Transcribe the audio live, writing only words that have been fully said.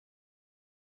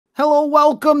Hello,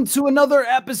 welcome to another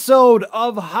episode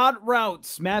of Hot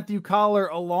Routes. Matthew Coller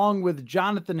along with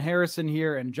Jonathan Harrison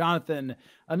here. And Jonathan,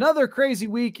 another crazy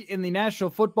week in the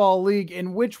National Football League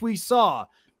in which we saw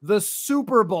the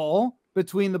Super Bowl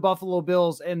between the Buffalo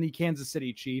Bills and the Kansas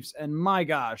City Chiefs. And my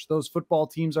gosh, those football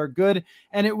teams are good.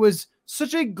 And it was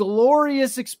such a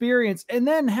glorious experience. And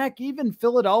then, heck, even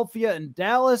Philadelphia and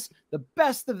Dallas, the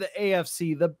best of the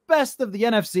AFC, the best of the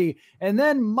NFC. And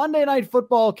then Monday Night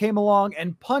Football came along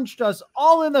and punched us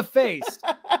all in the face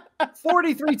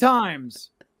 43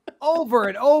 times over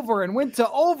and over and went to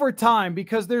overtime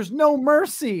because there's no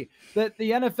mercy that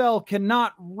the NFL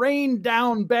cannot rain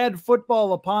down bad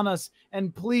football upon us.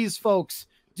 And please, folks,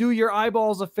 do your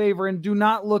eyeballs a favor and do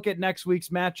not look at next week's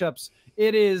matchups.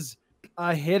 It is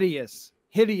a hideous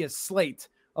slate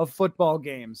of football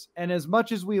games. And as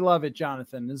much as we love it,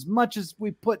 Jonathan, as much as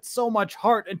we put so much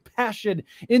heart and passion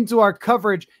into our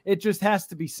coverage, it just has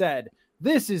to be said,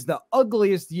 this is the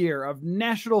ugliest year of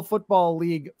National Football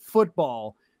League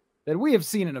football that we have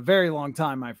seen in a very long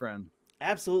time, my friend.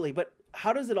 Absolutely. But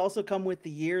how does it also come with the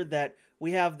year that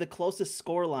we have the closest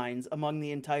score lines among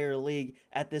the entire league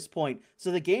at this point?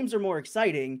 So the games are more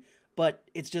exciting, but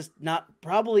it's just not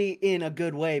probably in a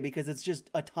good way because it's just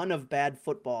a ton of bad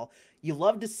football. You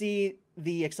love to see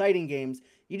the exciting games.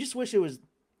 You just wish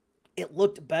it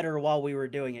looked better while we were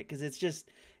doing it because it's just,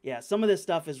 yeah, some of this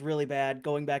stuff is really bad.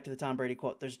 Going back to the Tom Brady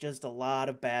quote, there's just a lot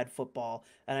of bad football.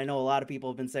 And I know a lot of people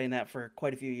have been saying that for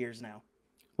quite a few years now.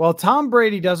 Well, Tom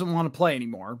Brady doesn't want to play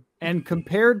anymore. And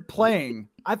compared playing,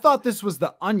 I thought this was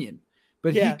the Onion,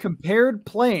 but he compared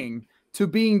playing to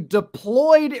being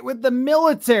deployed with the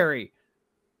military.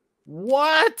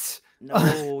 What?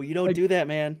 No, you don't do that,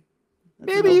 man.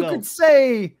 That's maybe you could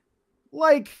say,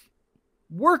 like,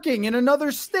 working in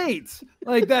another state.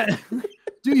 Like that.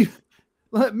 Do you?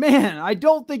 Man, I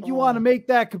don't think you want to make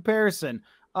that comparison.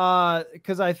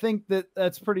 Because I think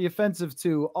that's pretty offensive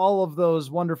to all of those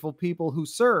wonderful people who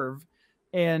serve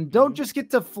and don't just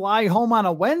get to fly home on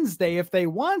a Wednesday if they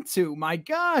want to. My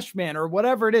gosh, man, or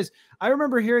whatever it is. I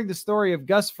remember hearing the story of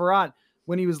Gus Frerotte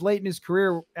when he was late in his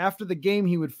career. After the game,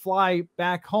 he would fly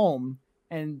back home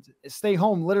and stay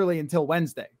home literally until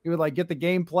Wednesday. He would like get the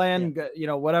game plan,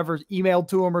 whatever emailed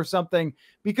to him or something,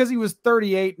 because he was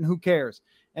 38 and who cares?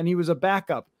 And he was a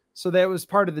backup. So that was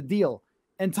part of the deal.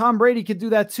 And Tom Brady could do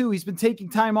that too. He's been taking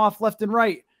time off left and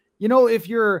right. You know, if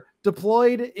you're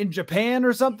deployed in Japan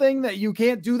or something, that you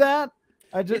can't do that.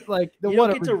 I just like you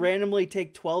don't get to randomly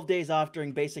take 12 days off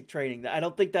during basic training. I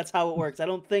don't think that's how it works. I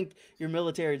don't think your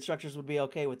military instructors would be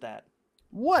okay with that.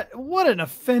 What an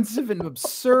offensive and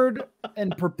absurd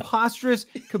and preposterous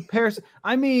comparison.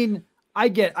 I mean, I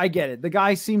get it. The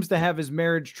guy seems to have his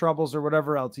marriage troubles or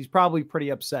whatever else. He's probably pretty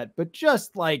upset, but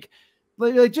just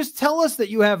just tell us that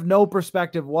you have no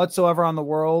perspective whatsoever on the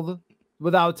world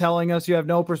without telling us you have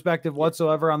no perspective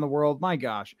whatsoever on the world. My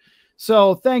gosh.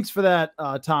 So thanks for that,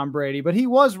 Tom Brady. But he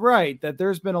was right that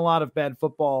there's been a lot of bad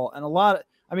football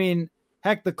and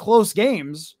heck, the close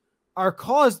games are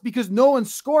caused because no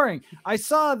one's scoring. I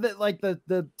saw that like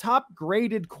the top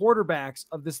graded quarterbacks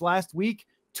of this last week,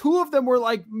 two of them were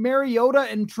like Mariota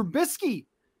and Trubisky.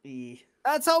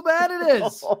 That's how bad it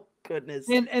is. Oh, goodness.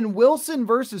 And Wilson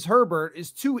versus Herbert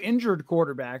is two injured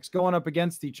quarterbacks going up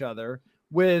against each other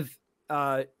with,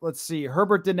 let's see,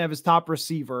 Herbert didn't have his top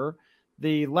receiver.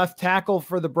 The left tackle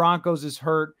for the Broncos is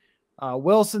hurt.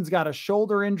 Wilson's got a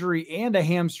shoulder injury and a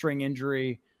hamstring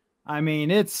injury. I mean,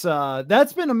 it's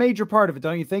that's been a major part of it,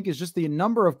 don't you think? Is just the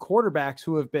number of quarterbacks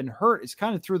who have been hurt is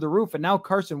kind of through the roof. And now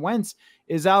Carson Wentz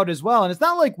is out as well. And it's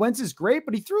not like Wentz is great,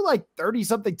 but he threw like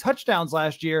 30-something touchdowns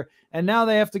last year. And now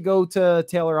they have to go to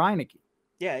Taylor Heineke.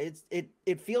 Yeah,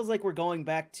 it feels like we're going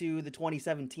back to the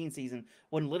 2017 season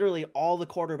when literally all the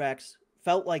quarterbacks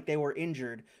felt like they were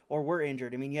injured or were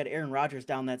injured. I mean, you had Aaron Rodgers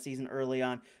down that season early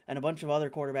on and a bunch of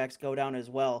other quarterbacks go down as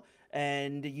well.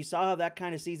 And you saw how that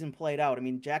kind of season played out. I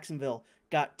mean, Jacksonville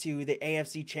got to the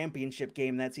AFC Championship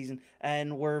game that season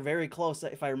and were very close,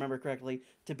 if I remember correctly,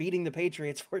 to beating the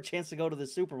Patriots for a chance to go to the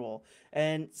Super Bowl.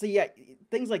 And so, yeah,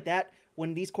 things like that,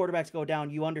 when these quarterbacks go down,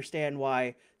 you understand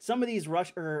why some of these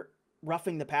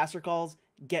roughing the passer calls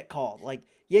get called. Like,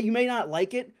 yeah, you may not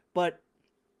like it, but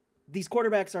these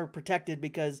quarterbacks are protected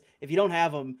because if you don't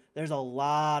have them, there's a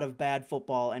lot of bad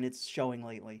football, and it's showing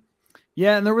lately.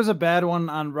 Yeah, and there was a bad one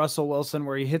on Russell Wilson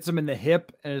where he hits him in the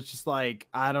hip, and it's just like,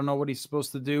 I don't know what he's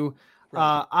supposed to do.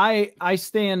 Right. I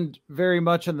stand very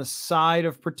much on the side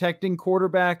of protecting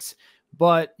quarterbacks,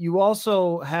 but you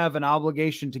also have an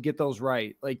obligation to get those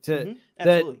right. Like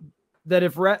that that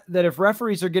if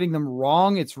referees are getting them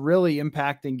wrong, it's really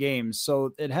impacting games.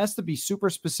 So it has to be super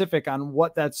specific on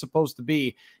what that's supposed to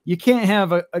be. You can't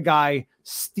have a guy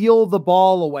steal the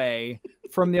ball away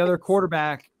from the other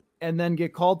quarterback and then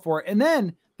get called for it. And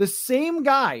then the same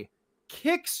guy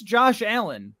kicks Josh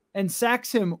Allen and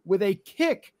sacks him with a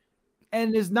kick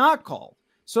and is not called.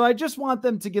 So I just want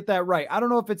them to get that right. I don't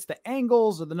know if it's the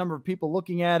angles or the number of people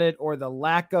looking at it or the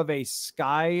lack of a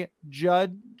sky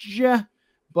judge,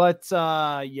 but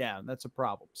yeah, that's a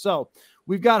problem. So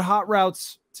we've got hot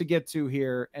routes to get to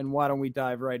here, and why don't we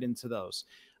dive right into those?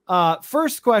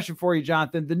 First question for you,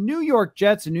 Jonathan. The New York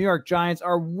Jets and New York Giants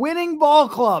are winning ball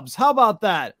clubs. How about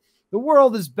that? The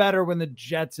world is better when the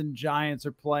Jets and Giants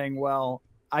are playing well,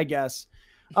 I guess.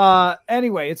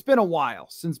 Anyway, it's been a while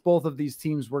since both of these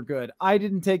teams were good. I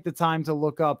didn't take the time to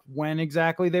look up when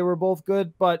exactly they were both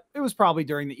good, but it was probably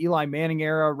during the Eli Manning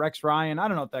era, Rex Ryan. I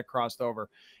don't know if that crossed over.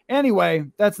 Anyway,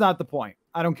 that's not the point.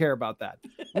 I don't care about that.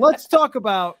 Let's talk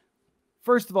about,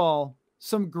 first of all,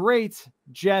 some great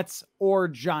Jets or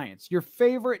Giants, your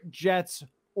favorite Jets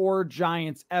or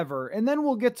Giants ever. And then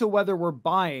we'll get to whether we're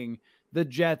buying the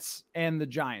Jets and the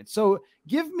Giants. So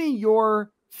give me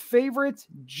your favorite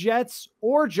Jets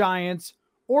or Giants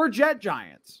or Jet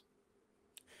Giants.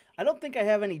 I don't think I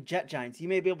have any Jet Giants. You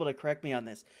may be able to correct me on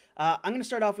this. I'm going to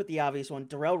start off with the obvious one,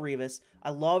 Darrelle Revis. I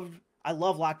love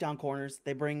lockdown corners.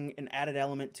 They bring an added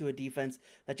element to a defense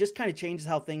that just kind of changes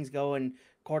how things go, and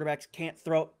quarterbacks couldn't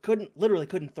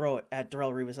throw it at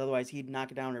Darrelle Revis. Otherwise, he'd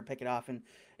knock it down or pick it off. And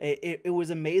it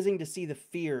was amazing to see the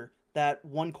fear that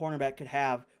one cornerback could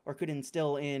have or could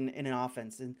instill in an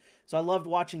offense. And so I loved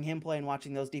watching him play and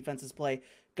watching those defenses play.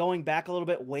 Going back a little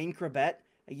bit, Wayne Chrebet,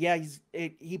 yeah,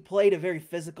 he played a very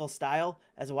physical style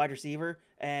as a wide receiver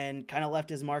and kind of left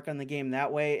his mark on the game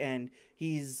that way, and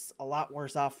he's a lot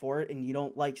worse off for it, and you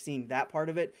don't like seeing that part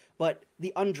of it. But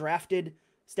the undrafted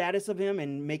status of him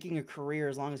and making a career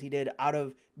as long as he did out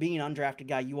of being an undrafted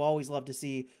guy, you always love to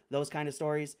see those kind of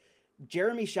stories.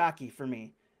 Jeremy Shockey for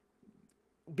me.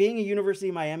 Being a University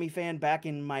of Miami fan back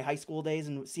in my high school days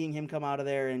and seeing him come out of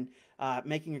there and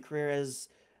making a career as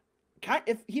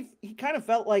he kind of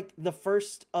felt like the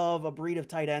first of a breed of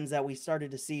tight ends that we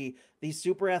started to see, these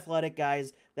super athletic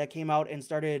guys that came out and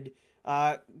started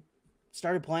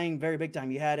playing very big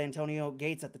time. You had Antonio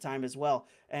Gates at the time as well,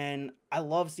 and I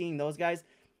love seeing those guys.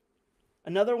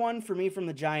 Another one for me from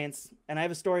the Giants, and I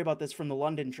have a story about this from the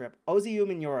London trip. Ozzy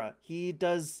Umenyiora, he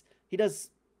does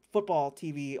football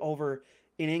TV over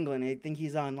in England. I think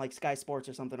he's on like Sky Sports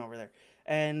or something over there.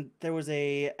 And there was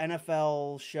a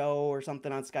NFL show or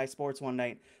something on Sky Sports one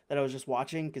night that I was just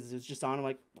watching because it was just on. I'm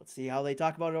like, let's see how they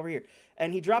talk about it over here.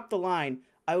 And he dropped the line,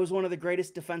 I was one of the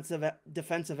greatest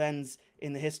defensive ends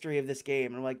in the history of this game.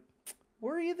 And I'm like,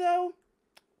 were you though?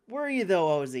 Were you though,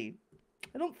 Ozzy?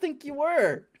 I don't think you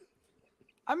were.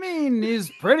 I mean, he's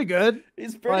pretty good.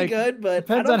 He's pretty good, but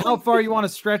depends on how far you want to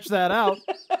stretch that out.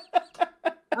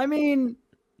 I mean,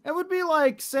 it would be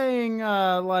like saying,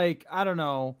 I don't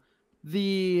know,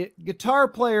 the guitar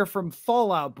player from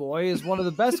Fall Out Boy is one of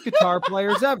the best guitar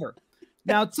players ever.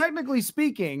 Now, technically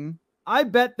speaking, I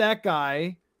bet that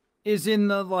guy is in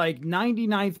the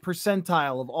 99th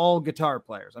percentile of all guitar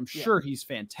players. I'm sure he's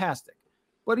fantastic,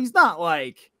 but he's not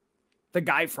like the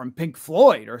guy from Pink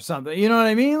Floyd or something. You know what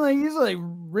I mean? Like, he's like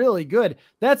really good.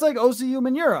 That's like Ozzy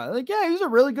Umenyiora. Like, yeah, he's a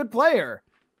really good player.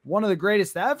 One of the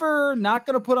greatest ever, not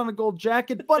going to put on a gold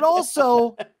jacket, but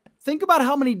also think about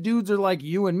how many dudes are like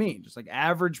you and me, just like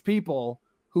average people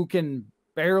who can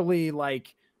barely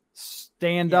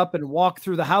stand up and walk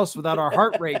through the house without our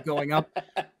heart rate going up.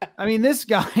 I mean, this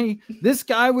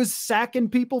guy was sacking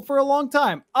people for a long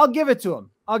time. I'll give it to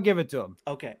him.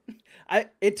 Okay.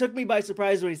 It took me by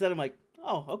surprise when he said, I'm like,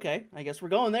 oh, okay. I guess we're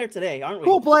going there today, aren't we?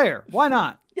 Cool player. Why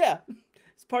not? Yeah.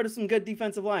 It's part of some good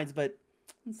defensive lines, but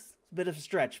it's a bit of a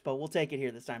stretch, but we'll take it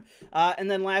here this time.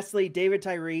 And then lastly, David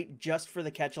Tyree, just for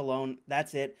the catch alone.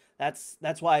 That's it.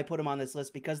 That's why I put him on this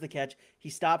list, because the catch. He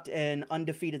stopped an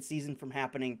undefeated season from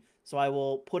happening, so I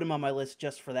will put him on my list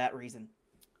just for that reason.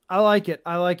 I like it.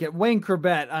 Wayne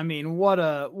Chrebet, I mean, what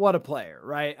a player,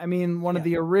 right? I mean, one of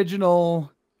the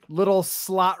original little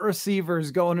slot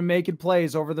receivers going and making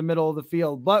plays over the middle of the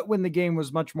field. But when the game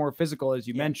was much more physical, as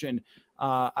you mentioned,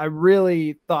 I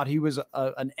really thought he was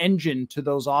an engine to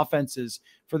those offenses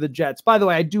for the Jets. By the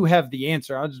way, I do have the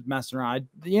answer. I was just messing around.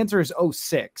 The answer is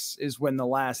 2006 is when the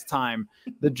last time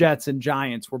the Jets and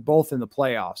Giants were both in the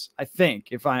playoffs. I think,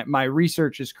 if my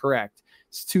research is correct,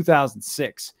 it's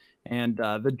 2006. And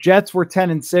the Jets were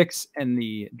 10-6 and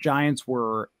the Giants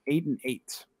were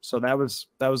 8-8. So that was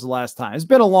the last time. It's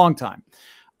been a long time.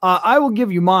 I will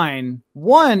give you mine.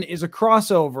 One is a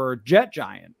crossover Jet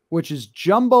Giant, which is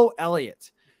Jumbo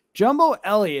Elliott. Jumbo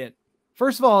Elliott,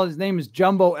 first of all, his name is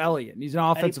Jumbo Elliott, and he's an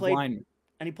offensive lineman.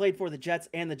 And he played for the Jets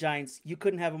and the Giants. You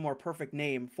couldn't have a more perfect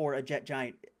name for a Jet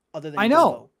Giant other than I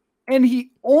know. Jumbo. And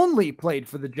he only played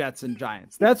for the Jets and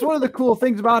Giants. That's one of the cool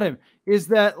things about him, is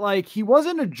that like he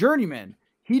wasn't a journeyman.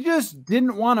 He just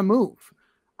didn't want to move.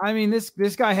 I mean, this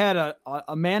guy had a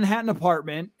Manhattan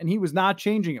apartment and he was not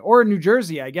changing it, or New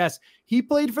Jersey, I guess. He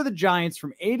played for the Giants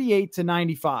from 88 to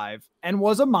 95 and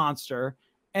was a monster,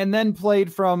 and then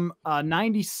played from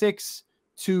 96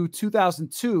 to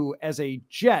 2002 as a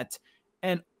Jet.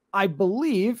 And I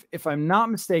believe, if I'm not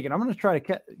mistaken, I'm going to try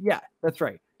to yeah, that's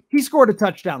right. He scored a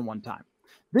touchdown one time.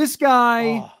 This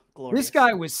guy was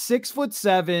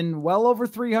 6'7", well over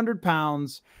 300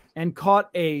 pounds, and caught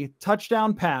a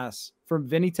touchdown pass from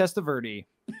Vinny Testaverde.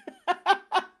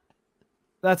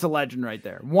 That's a legend right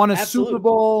there. Won a Super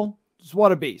Bowl. Just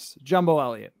what a beast. Jumbo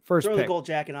Elliott, first pick. Throw the gold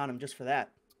jacket on him just for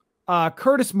that.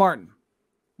 Curtis Martin,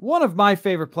 one of my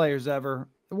favorite players ever.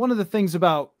 One of the things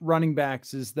about running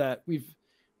backs is that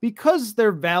because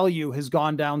their value has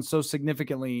gone down so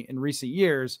significantly in recent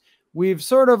years, we've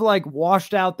sort of like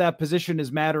washed out that position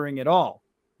as mattering at all.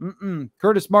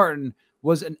 Curtis Martin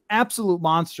was an absolute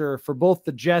monster for both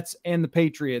the Jets and the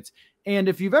Patriots. And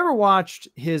if you've ever watched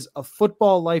his A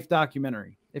Football Life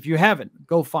documentary, if you haven't,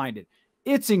 go find it.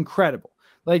 It's incredible.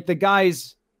 Like the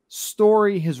guy's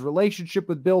story, his relationship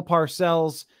with Bill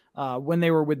Parcells when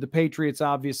they were with the Patriots,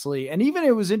 obviously. And even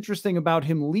it was interesting about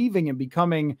him leaving and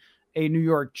becoming a New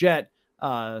York Jet.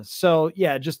 So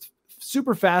yeah, just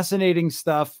super fascinating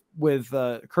stuff with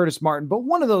Curtis Martin, but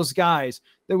one of those guys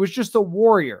that was just a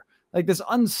warrior, like this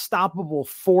unstoppable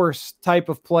force type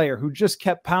of player who just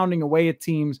kept pounding away at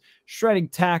teams, shredding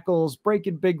tackles,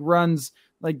 breaking big runs.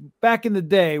 Like back in the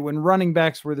day when running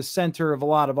backs were the center of a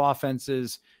lot of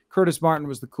offenses, Curtis Martin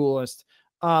was the coolest.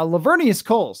 Lavernius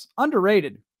Coles,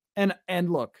 underrated.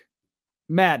 And look,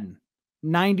 Madden,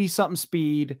 90-something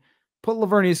speed, put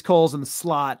Lavernius Coles in the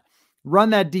slot, run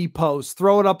that deep post,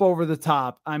 throw it up over the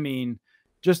top. I mean,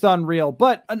 just unreal.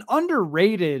 But an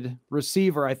underrated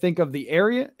receiver, I think, of the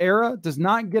era does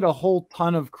not get a whole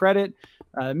ton of credit.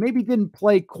 Maybe didn't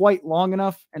play quite long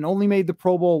enough and only made the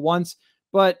Pro Bowl once.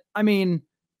 But, I mean,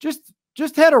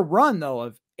 just had a run, though,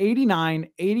 of 89,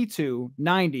 82,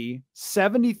 90,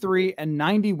 73, and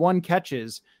 91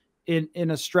 catches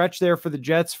in a stretch there for the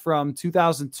Jets from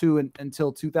 2002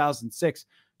 until 2006.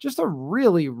 Just a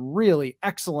really, really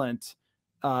excellent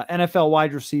NFL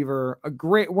wide receiver,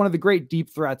 one of the great deep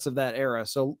threats of that era.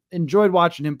 So enjoyed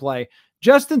watching him play.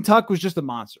 Justin Tuck was just a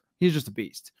monster. He's just a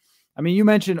beast. I mean, you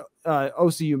mentioned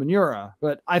Osi Umenyiora,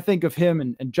 but I think of him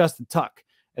and Justin Tuck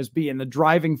as being the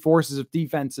driving forces of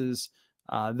defenses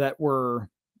that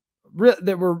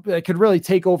could really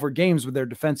take over games with their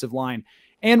defensive line.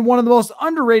 And one of the most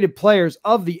underrated players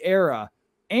of the era,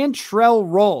 Antrell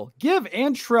Roll. Give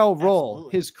Antrell Roll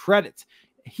his credit.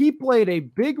 He played a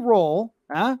big role,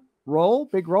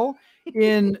 big role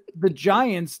in the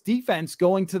Giants defense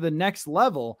going to the next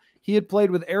level. He had played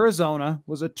with Arizona,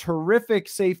 was a terrific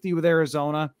safety with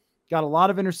Arizona, got a lot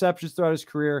of interceptions throughout his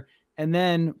career, and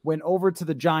then went over to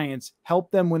the Giants,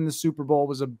 helped them win the Super Bowl,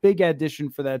 was a big addition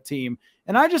for that team.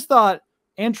 And I just thought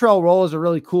Antrell Roll is a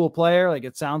really cool player. Like,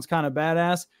 it sounds kind of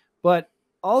badass, but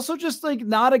also just like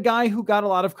not a guy who got a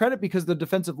lot of credit because the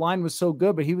defensive line was so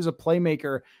good, but he was a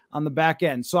playmaker on the back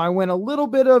end. So I went a little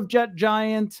bit of Jet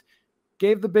Giant,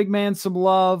 gave the big man some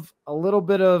love, a little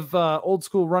bit of old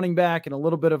school running back, and a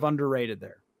little bit of underrated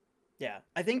there. Yeah,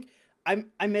 I think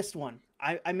I missed one.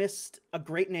 I missed a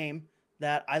great name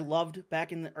that I loved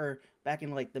back in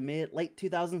like the late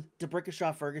 2000s,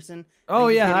 DeBrickashaw Ferguson. Oh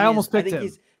yeah, I almost picked him. I think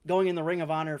he's going in the Ring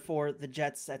of Honor for the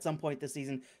Jets at some point this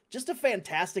season. Just a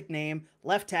fantastic name,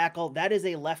 left tackle. That is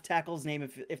a left tackle's name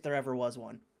if there ever was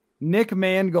one. Nick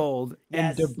Mangold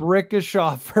and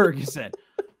DeBrickashaw Ferguson.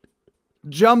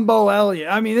 Jumbo Elliott.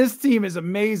 I mean, this team is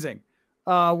amazing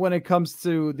when it comes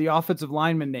to the offensive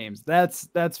lineman names.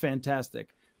 That's fantastic.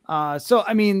 So,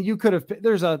 I mean, you could have,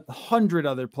 there's 100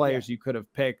 other players you could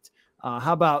have picked.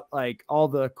 How about like all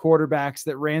the quarterbacks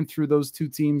that ran through those two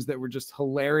teams that were just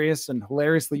hilarious and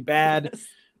hilariously bad?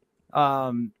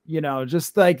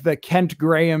 Just like the Kent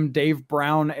Graham, Dave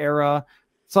Brown era.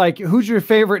 It's like, who's your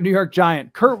favorite New York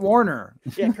Giant? Kurt Warner.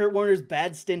 Yeah, Kurt Warner's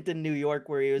bad stint in New York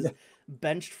where he was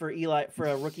benched for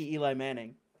a rookie Eli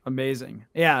Manning. Amazing.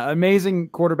 Yeah, amazing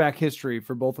quarterback history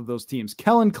for both of those teams.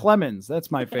 Kellen Clemens,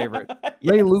 that's my favorite.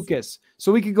 Ray Lucas.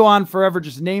 So we could go on forever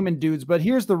just naming dudes, but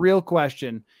here's the real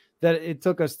question that it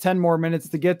took us 10 more minutes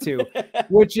to get to,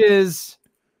 which is,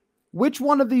 which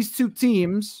one of these two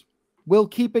teams will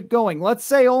keep it going? Let's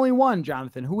say only one,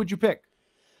 Jonathan. Who would you pick?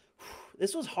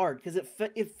 this was hard because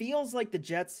it feels like the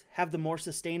Jets have the more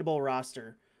sustainable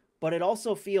roster, but it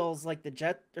also feels like the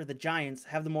Giants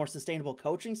have the more sustainable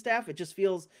coaching staff. It just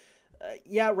feels,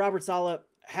 yeah, Robert Saleh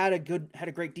had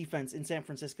a great defense in San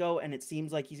Francisco, and it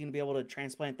seems like he's going to be able to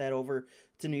transplant that over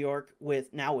to New York with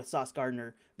Sauce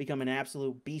Gardner becoming an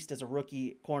absolute beast as a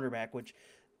rookie cornerback, which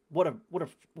what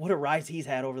a rise he's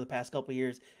had over the past couple of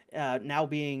years. Now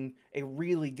being a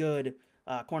really good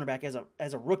cornerback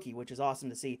as a rookie, which is awesome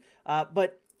to see.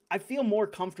 But I feel more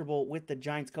comfortable with the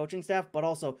Giants coaching staff, but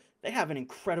also they have an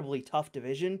incredibly tough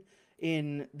division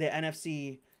in the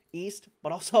NFC East,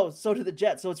 but also so do the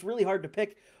Jets. So it's really hard to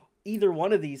pick either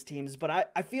one of these teams, but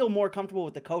I feel more comfortable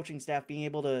with the coaching staff being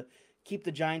able to keep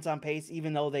the Giants on pace,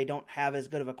 even though they don't have as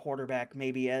good of a quarterback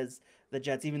maybe as the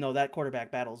Jets, even though that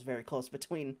quarterback battle is very close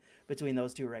between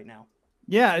those two right now.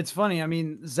 Yeah, it's funny. I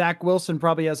mean, Zach Wilson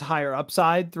probably has higher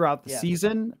upside throughout the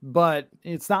season, but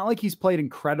it's not like he's played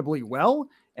incredibly well.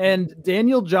 And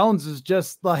Daniel Jones is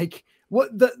just like what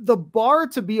the bar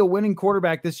to be a winning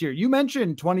quarterback this year. You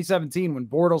mentioned 2017 when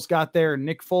Bortles got there and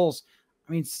Nick Foles.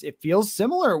 I mean, it feels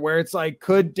similar where it's like,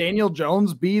 could Daniel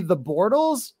Jones be the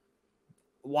Bortles?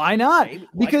 Why not? Maybe.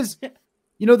 Because,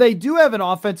 you know, they do have an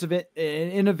offensive,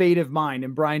 innovative mind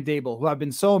in Brian Daboll, who I've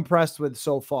been so impressed with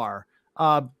so far.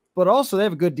 But also they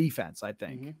have a good defense, I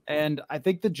think. Mm-hmm. And I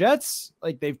think the Jets,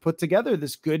 like they've put together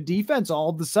this good defense all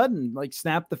of a sudden, like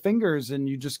snap the fingers, and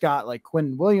you just got like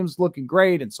Quinn Williams looking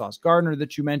great and Sauce Gardner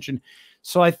that you mentioned.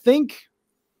 So I think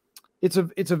it's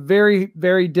a very,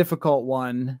 very difficult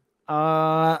one.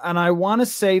 And I want to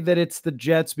say that it's the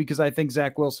Jets because I think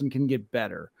Zach Wilson can get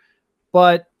better,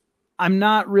 but I'm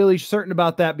not really certain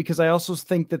about that because I also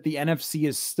think that the NFC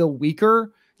is still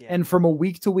weaker. Yeah. And from a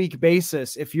week-to-week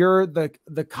basis, if you're the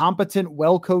competent,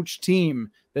 well-coached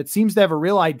team that seems to have a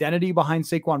real identity behind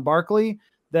Saquon Barkley,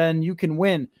 then you can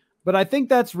win. But I think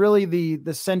that's really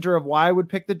the center of why I would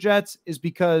pick the Jets, is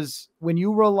because when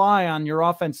you rely on your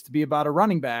offense to be about a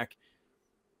running back,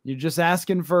 you're just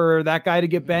asking for that guy to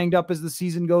get banged up as the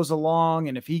season goes along.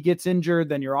 And if he gets injured,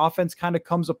 then your offense kind of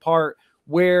comes apart,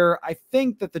 where I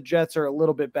think that the Jets are a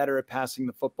little bit better at passing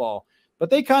the football. But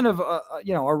they kind of,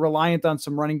 are reliant on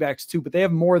some running backs too, but they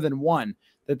have more than one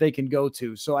that they can go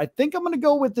to. So I think I'm going to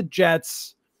go with the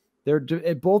Jets.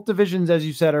 Both divisions, as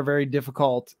you said, are very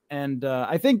difficult. And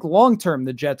I think long-term,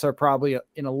 the Jets are probably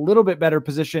in a little bit better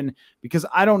position because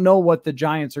I don't know what the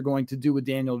Giants are going to do with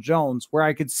Daniel Jones, where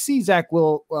I could see Zach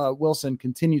Wilson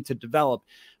continue to develop.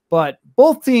 But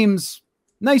both teams,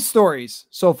 nice stories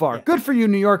so far. Yeah. Good for you,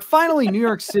 New York. Finally, New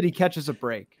York City catches a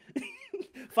break.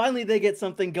 Finally, they get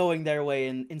something going their way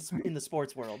in the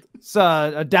sports world. It's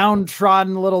a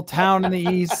downtrodden little town in the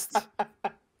East.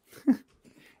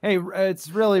 Hey,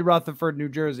 it's really Rutherford, New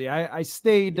Jersey. I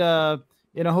stayed in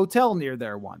a hotel near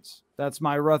there once. That's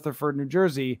my Rutherford, New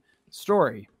Jersey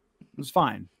story. It was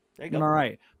fine. There you go. All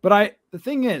right. But the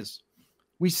thing is,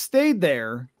 we stayed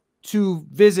there to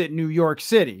visit New York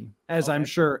City, as I'm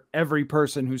sure every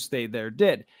person who stayed there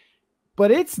did. But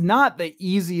it's not the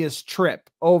easiest trip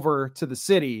over to the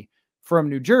city from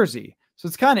New Jersey. So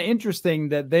it's kind of interesting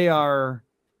that they are,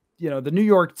 the New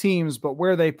York teams, but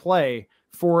where they play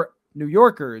for New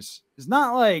Yorkers is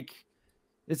not like,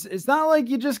 it's not like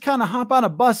you just kind of hop on a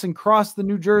bus and cross the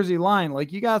New Jersey line.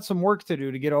 Like, you got some work to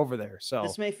do to get over there. So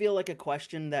this may feel like a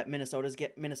question that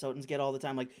Minnesotans get all the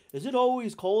time. Like, is it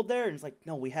always cold there? And it's like,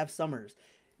 no, we have summers.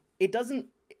 It doesn't.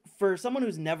 For someone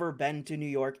who's never been to New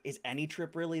York, is any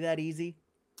trip really that easy?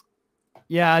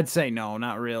 Yeah, I'd say no,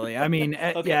 not really. I mean,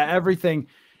 yeah, everything.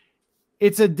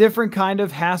 It's a different kind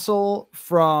of hassle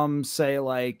from, say,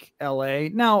 like LA.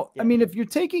 Now, I mean, if you're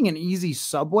taking an easy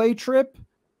subway trip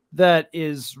that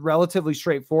is relatively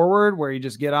straightforward, where you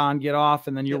just get on, get off,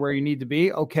 and then you're where you need to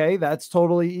be, okay, that's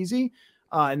totally easy.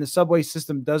 And the subway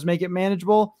system does make it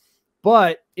manageable.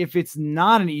 But if it's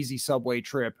not an easy subway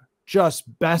trip,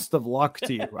 just best of luck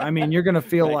to you. I mean, you're going to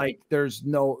feel like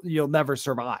you'll never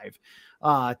survive.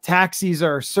 Taxis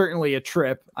are certainly a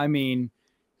trip. I mean,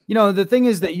 the thing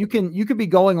is that you could be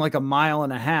going like 1.5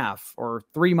 miles or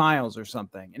 3 miles or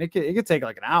something, and it could take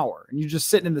like an hour, and you're just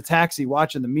sitting in the taxi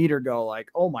watching the meter go like,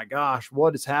 oh my gosh,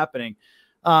 what is happening?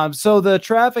 So the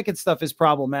traffic and stuff is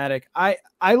problematic. I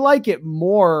like it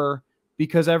more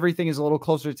because everything is a little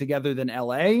closer together than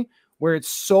LA, where it's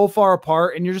so far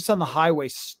apart and you're just on the highway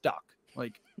stuck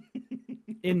like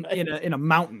in a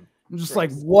mountain. I'm just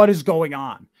like, what is going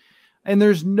on? And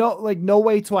there's no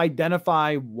way to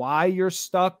identify why you're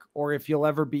stuck or if you'll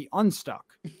ever be unstuck.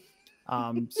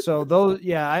 So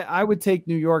I would take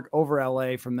New York over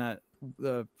LA from that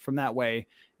from that way.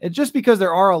 It's just because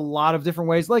there are a lot of different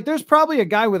ways. Like there's probably a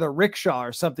guy with a rickshaw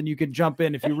or something you could jump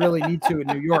in if you really need to in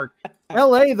New York.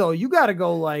 LA though, you got to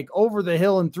go like over the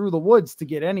hill and through the woods to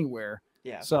get anywhere.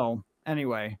 Yeah. So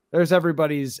anyway, there's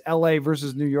everybody's LA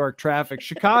versus New York traffic.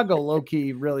 Chicago, low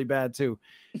key, really bad too.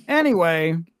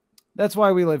 Anyway, that's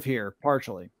why we live here,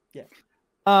 partially.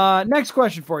 Yeah. Next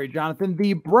question for you, Jonathan.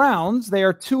 The Browns, they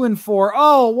are 2-4.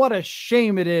 Oh, what a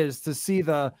shame it is to see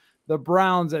the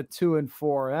Browns at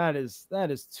 2-4.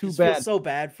 That is too Just bad. Feels so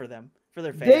bad for them, for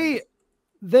their fans.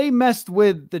 They messed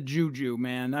with the juju,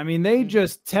 man. I mean, they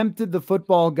just tempted the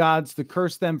football gods to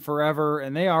curse them forever,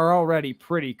 and they are already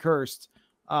pretty cursed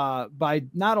by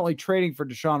not only trading for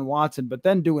Deshaun Watson, but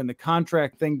then doing the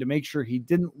contract thing to make sure he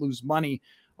didn't lose money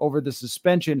over the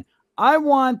suspension. I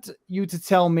want you to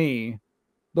tell me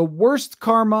the worst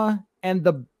karma and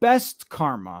the best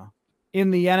karma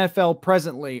in the NFL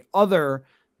presently, other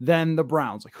than the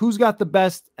Browns. Like, who's got the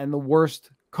best and the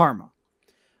worst karma?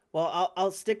 Well,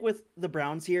 I'll stick with the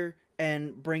Browns here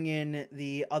and bring in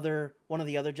one of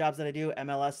the other jobs that I do,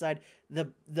 MLS side.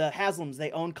 The Haslams,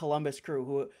 they own Columbus Crew,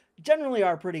 who generally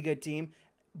are a pretty good team,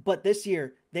 but this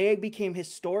year they became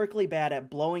historically bad at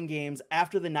blowing games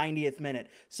after the 90th minute.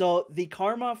 So the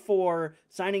karma for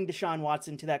signing Deshaun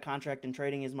Watson to that contract and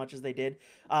trading as much as they did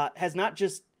has not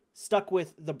just stuck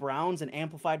with the Browns and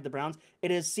amplified the Browns, it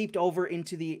has seeped over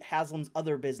into the Haslam's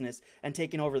other business and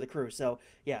taken over the Crew. So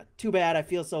yeah, too bad. I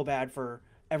feel so bad for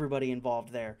everybody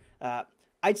involved there.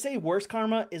 I'd say worst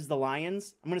karma is the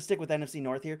Lions. I'm going to stick with NFC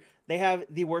North here. They have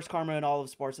the worst karma in all of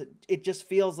sports. It just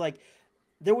feels like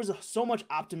there was so much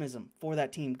optimism for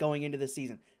that team going into this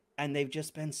season, and they've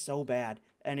just been so bad.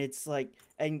 And it's like,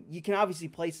 and you can obviously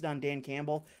place it on Dan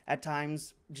Campbell at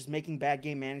times, just making bad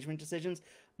game management decisions,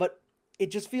 but it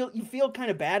just you feel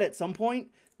kind of bad at some point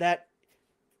that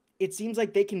it seems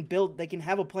like they can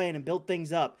have a plan and build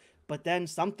things up, but then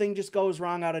something just goes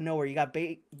wrong out of nowhere. You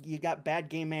got bad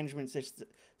game management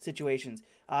situations.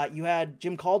 You had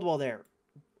Jim Caldwell there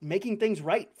making things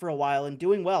right for a while and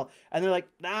doing well, and they're like,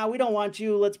 nah, we don't want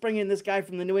you. Let's bring in this guy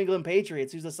from the New England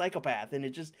Patriots who's a psychopath, and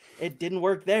it didn't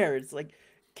work there. It's like,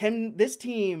 can this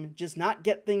team just not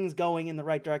get things going in the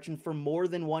right direction for more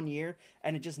than 1 year?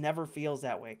 And it just never feels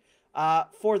that way.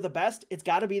 For the best, it's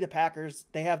got to be the Packers.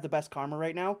 They have the best karma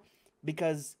right now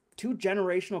because 2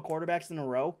 generational quarterbacks in a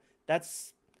row,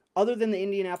 that's, other than the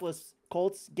Indianapolis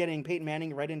Colts getting Peyton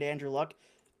Manning right into Andrew Luck,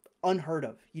 unheard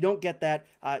of. You don't get that.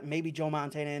 Maybe Joe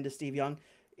Montana into Steve Young.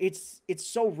 It's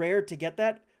so rare to get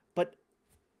that, but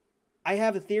I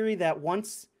have a theory that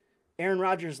once Aaron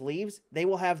Rodgers leaves, they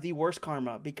will have the worst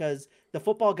karma because the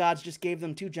football gods just gave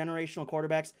them 2 generational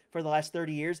quarterbacks for the last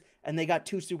 30 years, and they got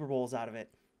 2 Super Bowls out of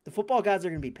it. The football gods are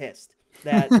going to be pissed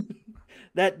that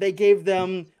that they gave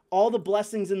them all the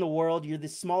blessings in the world. You're the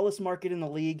smallest market in the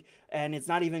league, and it's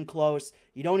not even close.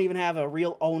 You don't even have a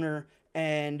real owner,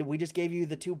 and we just gave you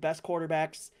the 2 best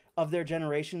quarterbacks of their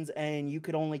generations, and you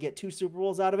could only get 2 Super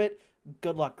Bowls out of it.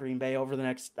 Good luck, Green Bay, over the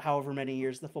next however many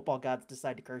years the football gods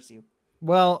decide to curse you.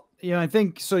 Well, I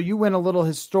think so. You went a little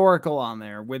historical on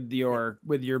there with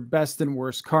your best and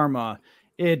worst karma.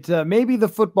 It maybe the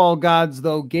football gods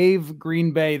though gave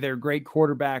Green Bay their great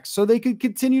quarterbacks so they could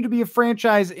continue to be a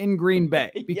franchise in Green Bay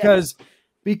because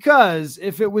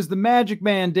if it was the Magic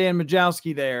Man Dan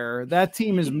Majkowski there, that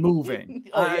team is moving.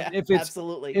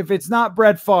 Absolutely. If it's not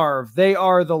Brett Favre, they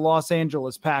are the Los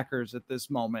Angeles Packers at this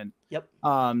moment. Yep.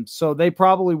 So they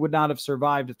probably would not have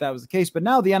survived if that was the case. But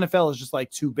now the NFL is just like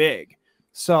too big.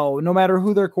 So no matter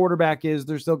who their quarterback is,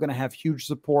 they're still going to have huge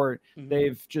support. Mm-hmm.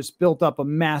 They've just built up a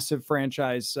massive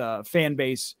franchise fan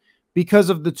base because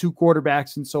of the 2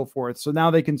 quarterbacks and so forth. So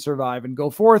now they can survive and go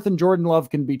forth, and Jordan Love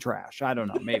can be trash. I don't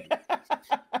know, maybe.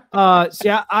 So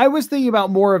yeah, I was thinking about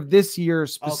more of this year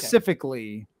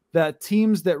specifically, the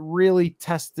teams that really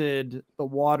tested the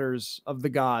waters of the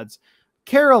gods.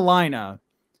 Carolina,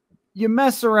 you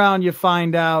mess around, you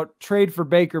find out, trade for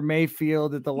Baker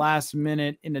Mayfield at the last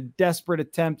minute in a desperate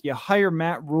attempt. You hire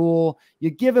Matt Rule. You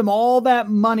give him all that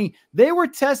money. They were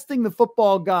testing the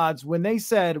football gods when they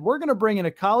said, we're going to bring in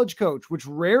a college coach, which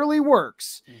rarely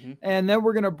works. Mm-hmm. And then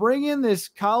we're going to bring in this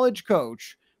college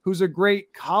coach who's a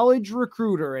great college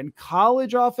recruiter and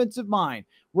college offensive mind.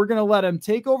 We're going to let him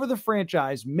take over the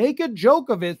franchise, make a joke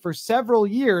of it for several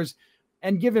years,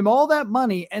 and give him all that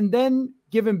money, and then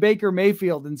give him Baker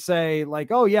Mayfield and say, like,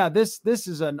 oh yeah, this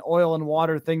is an oil and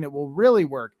water thing that will really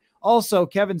work. Also,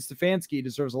 Kevin Stefanski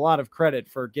deserves a lot of credit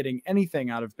for getting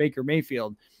anything out of Baker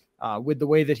Mayfield with the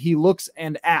way that he looks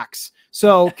and acts.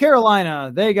 So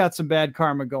Carolina, they got some bad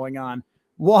karma going on.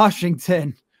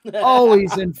 Washington,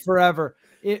 always and forever.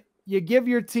 you give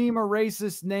your team a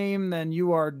racist name, then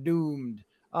you are doomed.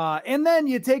 And then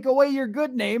you take away your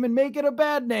good name and make it a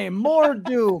bad name. More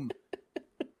doom.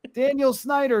 Daniel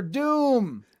Snyder,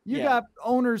 doom. You got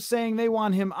owners saying they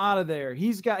want him out of there.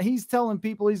 He's telling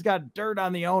people he's got dirt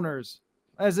on the owners,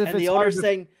 as if it's hard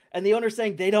to... And the owner's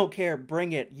saying they don't care.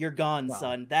 Bring it. You're gone,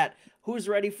 son. Who's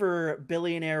ready for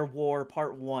Billionaire War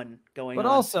Part 1 going on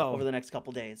also, over the next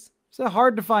couple days? Is it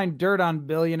hard to find dirt on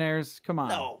billionaires? Come on.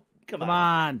 No, come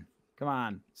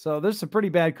on. So there's some pretty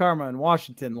bad karma in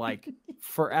Washington, like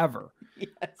forever.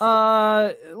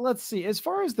 Yes. Let's see. As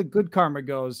far as the good karma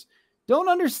goes, don't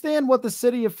understand what the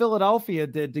city of Philadelphia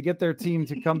did to get their team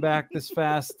to come back this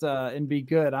fast and be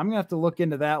good. I'm going to have to look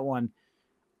into that one.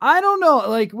 I don't know.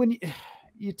 Like when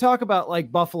you talk about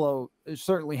like Buffalo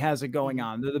certainly has it going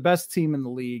on. They're the best team in the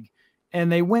league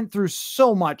and they went through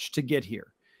so much to get here.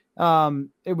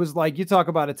 It was like, you talk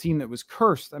about a team that was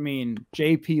cursed. I mean,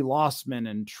 JP Lossman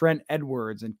and Trent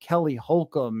Edwards and Kelly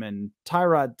Holcomb and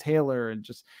Tyrod Taylor and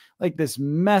just like this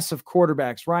mess of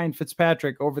quarterbacks, Ryan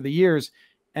Fitzpatrick over the years.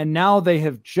 And now they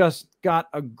have just got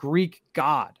a Greek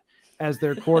god as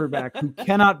their quarterback who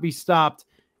cannot be stopped.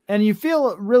 And you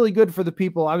feel really good for the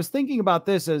people. I was thinking about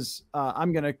this as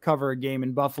I'm going to cover a game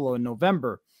in Buffalo in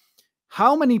November.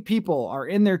 How many people are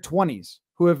in their 20s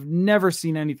who have never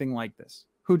seen anything like this,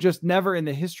 who just never in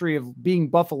the history of being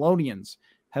Buffalonians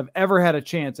have ever had a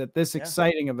chance at this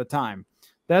exciting of a time?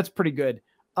 That's pretty good.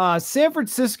 San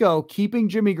Francisco keeping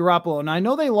Jimmy Garoppolo. And I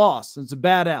know they lost. It's a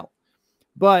bad out.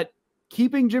 But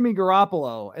keeping Jimmy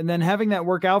Garoppolo and then having that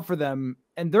work out for them,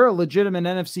 and they're a legitimate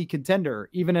NFC contender,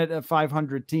 even at a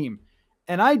 500 team.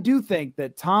 And I do think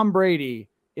that Tom Brady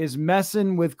is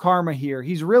messing with karma here.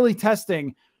 He's really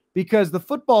testing because the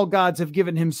football gods have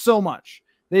given him so much.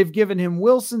 They've given him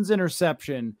Wilson's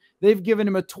interception. They've given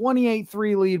him a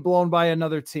 28-3 lead blown by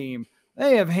another team.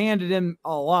 They have handed him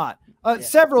a lot.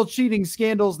 Several cheating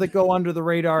scandals that go under the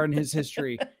radar in his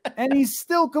history. And he's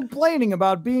still complaining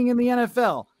about being in the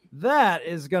NFL. That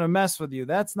is going to mess with you.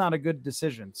 That's not a good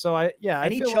decision. So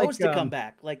and he chose to come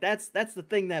back. Like that's the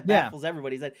thing that baffles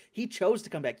everybody, is that he chose to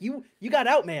come back. You got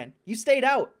out, man. You stayed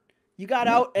out. You got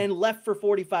out and left for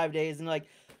 45 days and like,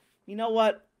 you know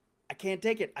what? I can't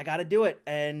take it. I got to do it.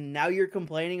 And now you're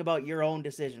complaining about your own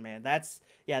decision, man. That's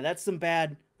some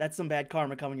bad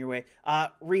karma coming your way.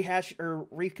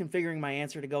 Reconfiguring my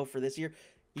answer to go for this year.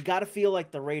 You got to feel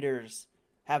like the Raiders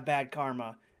have bad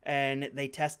karma. And they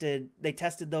tested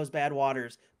those bad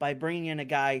waters by bringing in a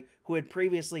guy who had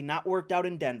previously not worked out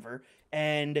in Denver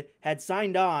and had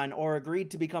signed on or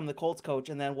agreed to become the Colts coach.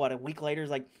 And then a week later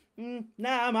is like,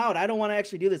 nah, I'm out. I don't want to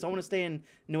actually do this. I want to stay in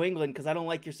New England because I don't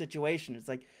like your situation. It's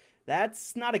like,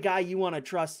 that's not a guy you want to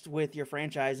trust with your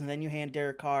franchise. And then you hand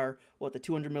Derek Carr, the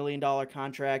 $200 million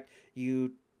contract.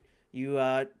 You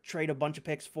trade a bunch of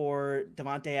picks for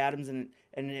Devontae Adams, and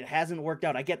it hasn't worked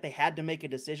out. I get they had to make a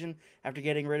decision after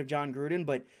getting rid of John Gruden,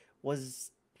 but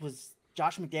was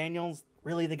Josh McDaniels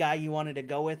really the guy you wanted to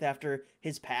go with after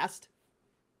his past?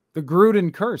 The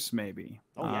Gruden curse, maybe.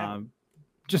 Oh, yeah.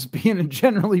 Just being a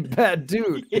generally bad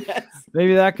dude. Yes.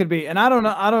 Maybe that could be. And I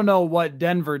don't know what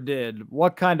Denver did,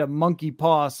 what kind of monkey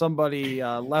paw somebody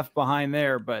left behind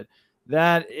there, but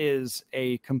that is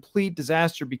a complete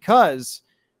disaster because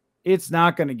it's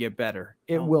not going to get better.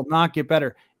 It will not get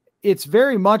better. It's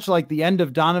very much like the end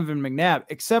of Donovan McNabb,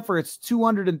 except for it's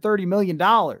 $230 million.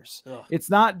 Ugh. It's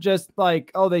not just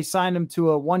like, they signed him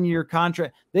to a 1-year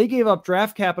contract. They gave up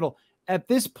draft capital. At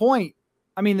this point,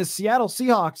 I mean, the Seattle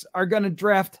Seahawks are going to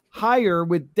draft higher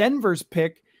with Denver's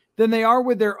pick than they are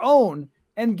with their own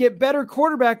and get better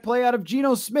quarterback play out of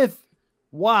Geno Smith.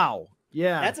 Wow.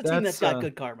 Yeah. That's a team that's got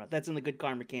good karma. That's in the good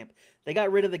karma camp. They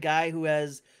got rid of the guy who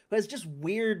has just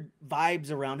weird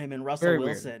vibes around him in Russell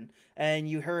Wilson. Weird. And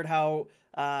you heard how,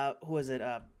 who was it?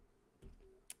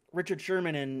 Richard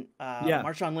Sherman and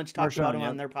Marshawn Lynch talked about him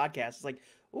on their podcast. It's like,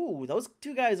 ooh, those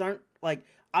two guys aren't like,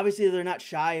 obviously they're not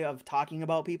shy of talking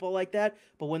about people like that.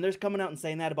 But when they're coming out and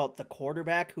saying that about the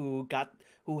quarterback who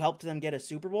helped them get a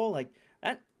Super Bowl, like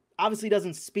that obviously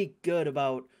doesn't speak good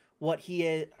about what he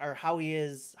is or how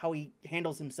he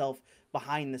handles himself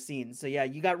behind the scenes. So yeah,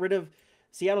 you got rid of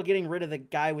Seattle, getting rid of the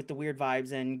guy with the weird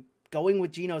vibes and going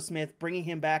with Geno Smith, bringing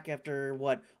him back after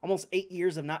almost 8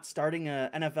 years of not starting an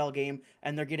NFL game,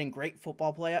 and they're getting great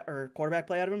football play or quarterback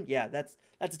play out of him. Yeah, that's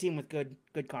a team with good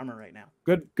karma right now.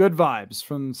 Good vibes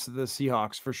from the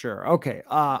Seahawks for sure. Okay,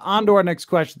 on to our next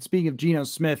question. Speaking of Geno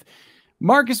Smith,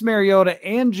 Marcus Mariota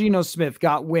and Geno Smith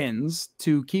got wins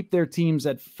to keep their teams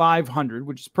at 500,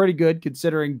 which is pretty good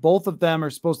considering both of them are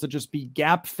supposed to just be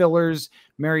gap fillers,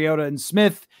 Mariota and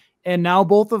Smith. And now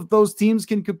both of those teams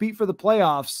can compete for the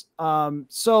playoffs.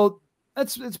 So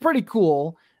it's pretty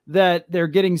cool that they're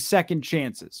getting second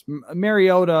chances.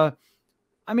 Mariota,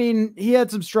 I mean, he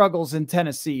had some struggles in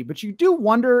Tennessee, but you do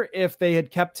wonder if they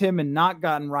had kept him and not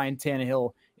gotten Ryan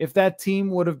Tannehill, if that team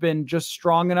would have been just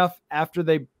strong enough after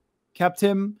they kept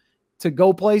him to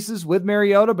go places with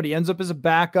Mariota, but he ends up as a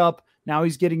backup. Now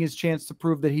he's getting his chance to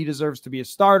prove that he deserves to be a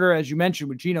starter. As you mentioned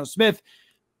with Geno Smith,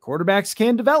 quarterbacks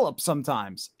can develop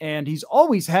sometimes, and he's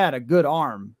always had a good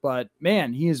arm, but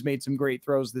man, he has made some great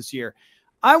throws this year.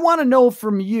 I want to know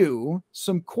from you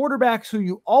some quarterbacks who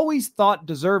you always thought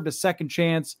deserved a second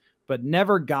chance, but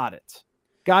never got it.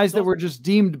 Guys that were just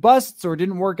deemed busts or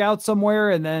didn't work out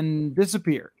somewhere and then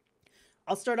disappeared.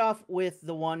 I'll start off with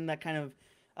the one that kind of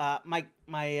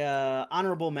my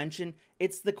honorable mention.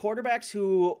 It's the quarterbacks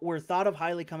who were thought of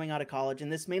highly coming out of college,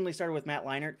 and this mainly started with Matt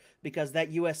Leinart because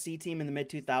that USC team in the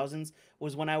mid-2000s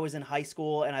was when I was in high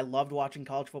school, and I loved watching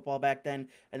college football back then,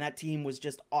 and that team was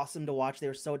just awesome to watch. They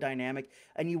were so dynamic,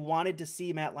 and you wanted to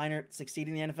see Matt Leinart succeed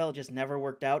in the NFL. It just never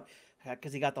worked out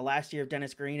because he got the last year of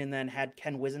Dennis Green and then had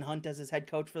Ken Wisenhunt as his head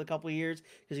coach for a couple of years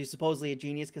because he's supposedly a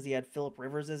genius because he had Phillip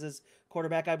Rivers as his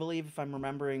quarterback, I believe, if I'm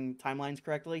remembering timelines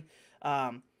correctly.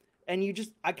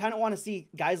 And I kind of want to see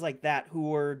guys like that who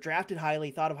were drafted highly,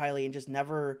 thought of highly, and just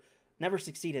never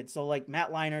succeeded. So like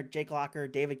Matt Leinart, Jake Locker,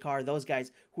 David Carr, those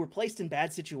guys who were placed in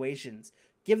bad situations,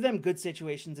 give them good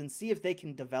situations and see if they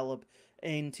can develop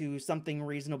into something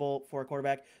reasonable for a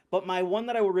quarterback. But my one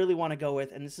that I would really want to go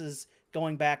with, and this is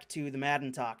going back to the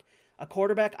Madden talk, a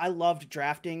quarterback I loved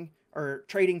drafting or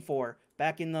trading for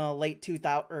back in the late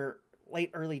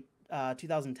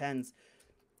 2010s,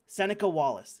 Seneca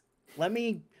Wallace.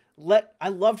 I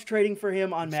loved trading for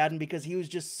him on Madden because he was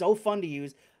just so fun to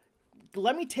use.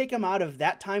 Let me take him out of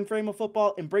that time frame of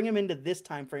football and bring him into this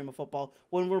time frame of football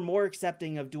when we're more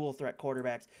accepting of dual threat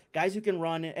quarterbacks, guys who can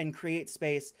run and create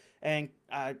space and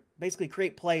basically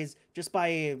create plays just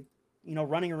by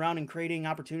running around and creating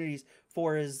opportunities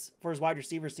for his wide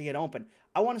receivers to get open.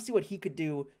 I want to see what he could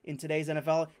do in today's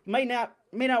NFL. It may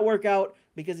not work out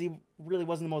because he really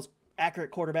wasn't the most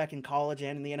accurate quarterback in college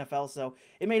and in the NFL, so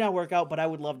it may not work out, but I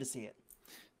would love to see it.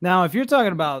 Now, if you're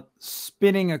talking about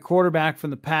spinning a quarterback from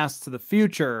the past to the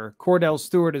future, Cordell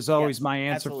Stewart is always my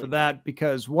answer for that,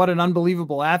 because what an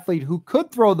unbelievable athlete who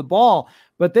could throw the ball,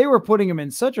 but they were putting him in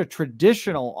such a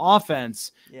traditional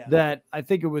offense that I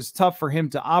think it was tough for him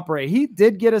to operate. He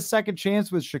did get a second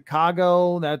chance with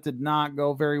Chicago. That did not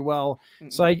go very well.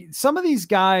 So some of these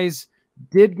guys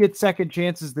did get second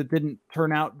chances that didn't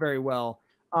turn out very well.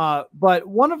 But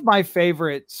one of my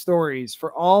favorite stories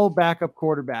for all backup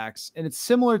quarterbacks, and it's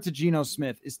similar to Geno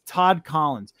Smith, is Todd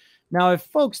Collins. Now, if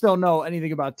folks don't know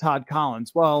anything about Todd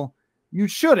Collins, well, you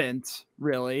shouldn't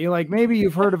really. Like, maybe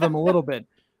you've heard of him a little bit,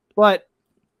 but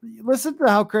listen to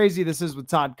how crazy this is with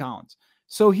Todd Collins.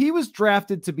 So he was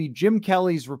drafted to be Jim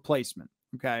Kelly's replacement.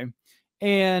 Okay.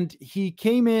 And he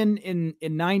came in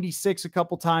 96 a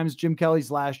couple times, Jim Kelly's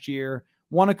last year,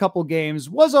 won a couple games,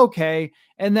 was okay,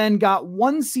 and then got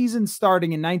one season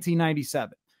starting in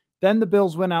 1997. Then the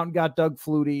Bills went out and got Doug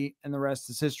Flutie, and the rest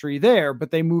is history there, but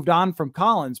they moved on from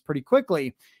Collins pretty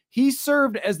quickly. He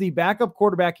served as the backup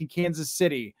quarterback in Kansas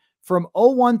City from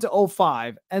 01 to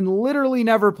 05 and literally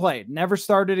never played, never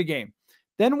started a game.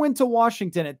 Then went to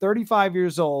Washington at 35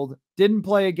 years old, didn't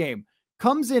play a game.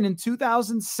 Comes in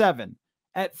 2007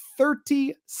 at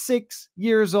 36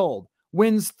 years old.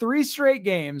 Wins 3 straight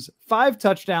games, 5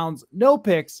 touchdowns, no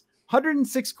picks,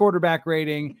 106 quarterback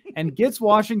rating, and gets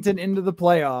Washington into the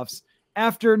playoffs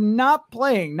after not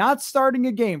playing, not starting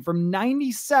a game from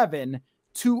 97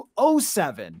 to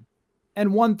 07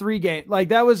 and won 3 games. Like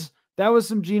that was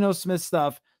some Geno Smith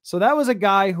stuff. So that was a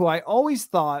guy who I always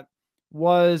thought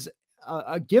was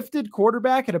a gifted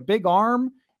quarterback, had a big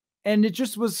arm, and it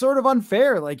just was sort of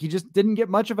unfair. Like he just didn't get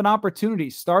much of an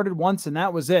opportunity, started once and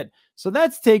that was it. So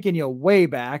that's taking you way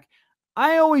back.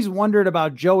 I always wondered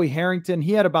about Joey Harrington.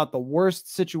 He had about the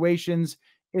worst situations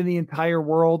in the entire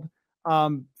world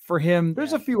for him.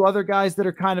 There's a few other guys that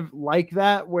are kind of like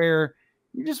that, where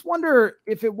you just wonder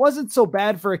if it wasn't so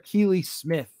bad for Akili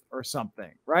Smith or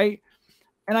something, right?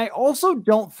 And I also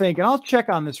don't think, and I'll check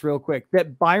on this real quick,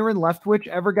 that Byron Leftwich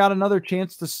ever got another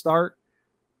chance to start.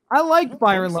 I liked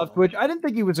Byron Leftwich. I didn't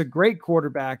think he was a great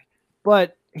quarterback,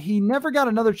 but he never got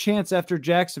another chance after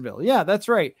Jacksonville. Yeah, that's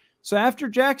right. So after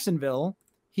Jacksonville,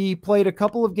 he played a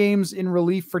couple of games in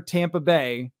relief for Tampa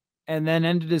Bay and then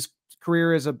ended his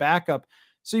career as a backup.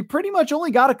 So he pretty much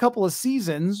only got a couple of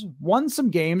seasons, won some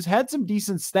games, had some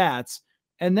decent stats,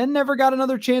 and then never got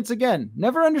another chance again.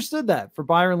 Never understood that for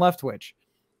Byron Leftwich.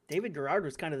 David Garrard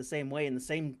was kind of the same way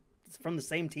from the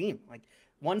same team. Like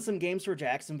won some games for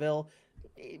Jacksonville,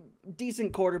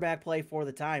 decent quarterback play for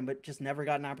the time, but just never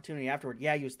got an opportunity afterward.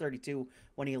 Yeah, he was 32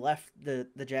 when he left the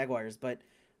Jaguars, but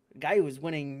a guy who was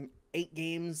winning 8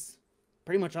 games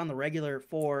pretty much on the regular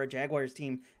for a Jaguars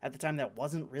team at the time that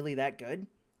wasn't really that good.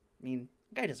 I mean,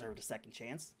 the guy deserved a second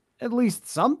chance. At least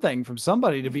something from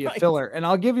somebody to be Right. a filler. And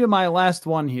I'll give you my last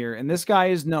one here. And this guy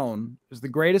is known as the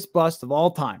greatest bust of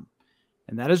all time.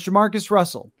 And that is Jamarcus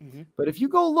Russell. Mm-hmm. But if you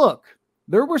go look,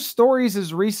 there were stories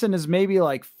as recent as maybe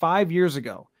like 5 years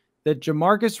ago that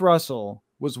Jamarcus Russell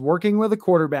was working with a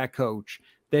quarterback coach,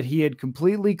 that he had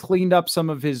completely cleaned up some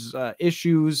of his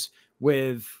issues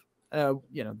with,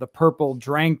 the purple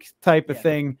drank type of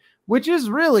thing, which is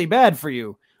really bad for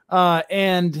you.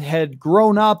 And had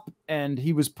grown up, and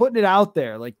he was putting it out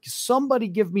there like, somebody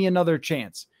give me another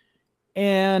chance.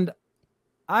 And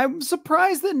I'm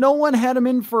surprised that no one had him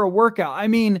in for a workout. I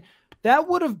mean, that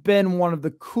would have been one of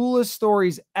the coolest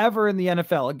stories ever in the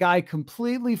NFL. A guy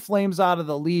completely flames out of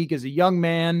the league as a young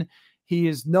man. He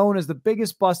is known as the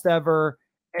biggest bust ever,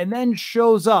 and then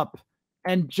shows up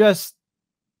and just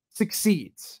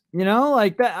succeeds,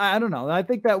 like that. I don't know. I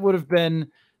think that would have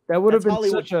been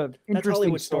such an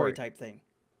interesting story type thing.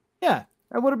 Yeah,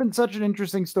 that would have been such an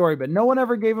interesting story, but no one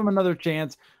ever gave him another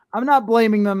chance. I'm not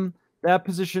blaming them. That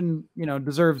position,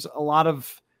 deserves a lot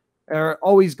of, or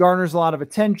always garners a lot of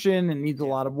attention and needs a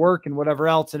lot of work and whatever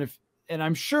else. And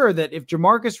I'm sure that if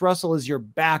Jamarcus Russell is your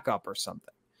backup or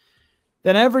something,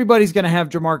 then everybody's going to have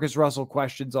Jamarcus Russell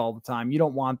questions all the time. You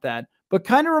don't want that. But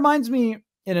kind of reminds me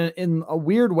in a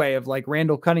weird way of like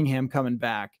Randall Cunningham coming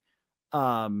back.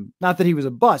 Not that he was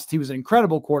a bust. He was an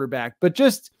incredible quarterback, but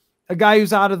just a guy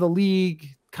who's out of the league,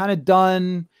 kind of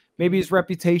done. Maybe his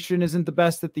reputation isn't the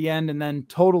best at the end, and then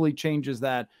totally changes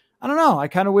that. I don't know. I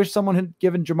kind of wish someone had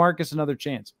given Jamarcus another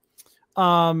chance.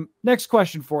 Next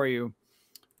question for you.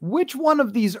 Which one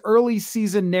of these early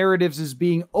season narratives is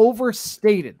being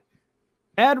overstated?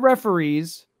 Bad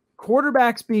referees,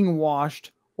 quarterbacks being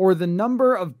washed, or the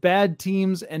number of bad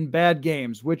teams and bad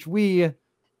games, which we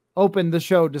opened the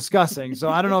show discussing. So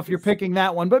I don't know if you're picking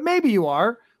that one, but maybe you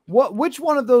are. Which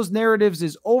one of those narratives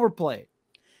is overplayed?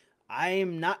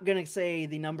 I'm not going to say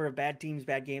the number of bad teams,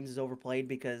 bad games is overplayed,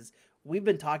 because we've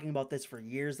been talking about this for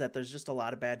years, that there's just a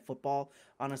lot of bad football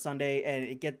on a Sunday,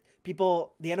 and the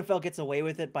NFL gets away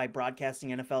with it by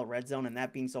broadcasting NFL Red Zone, and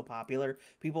that being so popular,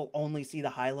 people only see the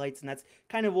highlights, and that's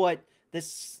kind of what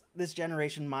this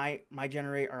generation,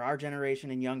 our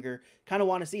generation and younger, kind of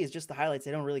want to see, is just the highlights.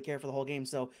 They don't really care for the whole game.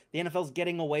 So the NFL's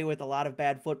getting away with a lot of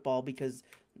bad football because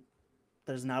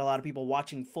there's not a lot of people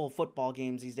watching full football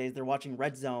games these days. They're watching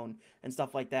Red Zone and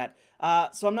stuff like that.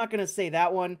 So I'm not going to say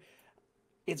that one.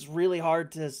 It's really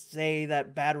hard to say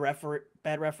that bad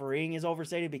refereeing is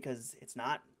overstated, because it's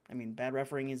not. I mean, bad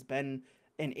refereeing has been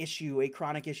an issue, a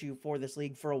chronic issue for this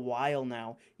league for a while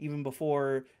now, even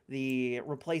before the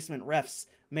replacement refs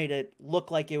made it look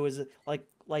like it was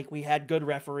like we had good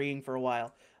refereeing for a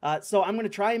while. So I'm going to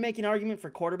try and make an argument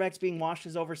for quarterbacks being washed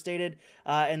as overstated,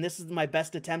 and this is my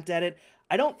best attempt at it.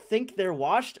 I don't think they're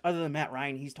washed, other than Matt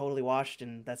Ryan. He's totally washed,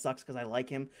 and that sucks because I like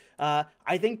him.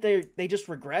 I think they just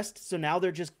regressed, so now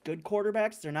they're just good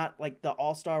quarterbacks. They're not like the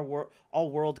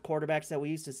all-world quarterbacks that we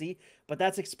used to see, but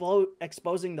that's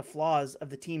exposing the flaws of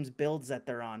the team's builds that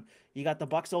they're on. You got the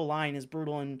Bucs O-line is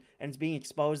brutal, and it's being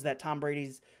exposed that Tom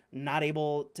Brady's not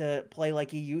able to play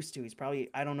like he used to. He's probably,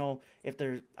 I don't know what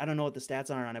the stats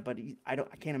are on it, but I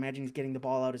can't imagine he's getting the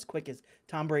ball out as quick as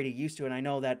Tom Brady used to. And I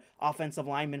know that offensive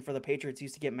linemen for the Patriots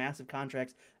used to get massive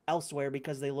contracts elsewhere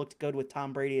because they looked good with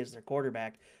Tom Brady as their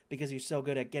quarterback, because he's so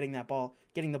good at getting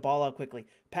the ball out quickly.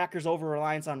 Packers'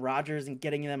 over-reliance on Rodgers and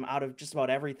getting them out of just about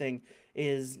everything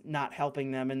is not helping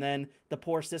them. And then the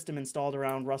poor system installed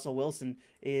around Russell Wilson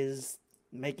is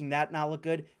making that not look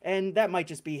good, and that might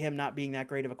just be him not being that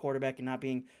great of a quarterback and not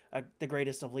being the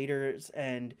greatest of leaders,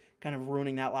 and kind of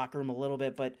ruining that locker room a little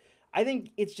bit. But I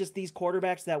think it's just these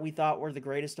quarterbacks that we thought were the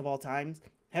greatest of all times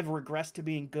have regressed to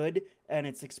being good, and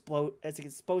it's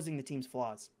exposing the team's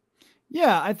flaws.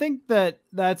 Yeah, I think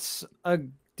that's a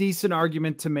decent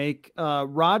argument to make.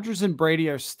 Rodgers and Brady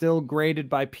are still graded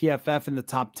by PFF in the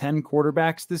top 10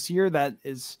 quarterbacks this year. That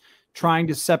is trying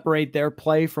to separate their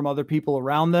play from other people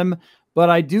around them. But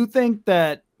I do think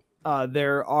that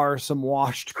there are some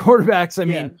washed quarterbacks. I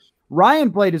mean,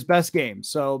 Ryan played his best game,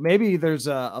 so maybe there's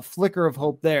a flicker of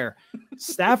hope there.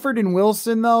 Stafford and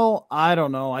Wilson, though, I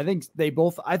don't know. I think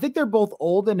they're both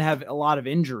old and have a lot of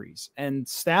injuries. And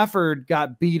Stafford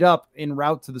got beat up en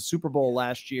route to the Super Bowl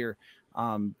last year.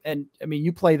 And I mean,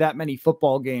 you play that many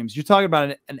football games, you're talking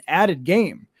about an added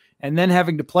game, and then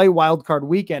having to play wild card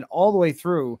weekend all the way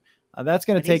through. That's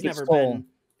going to take its toll.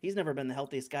 He's never been the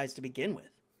healthiest guys to begin with.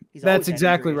 That's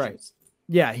exactly right.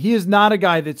 Yeah, he is not a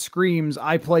guy that screams,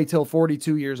 I play till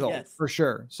 42 years old, Yes. for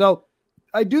sure. So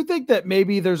I do think that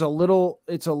maybe it's a little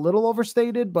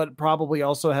overstated, but probably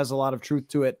also has a lot of truth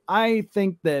to it. I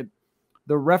think that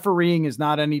the refereeing is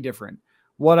not any different.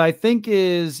 What I think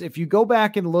is if you go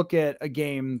back and look at a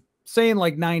game, say in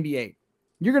like 98,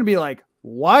 you're going to be like,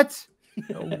 what?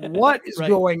 What is Right.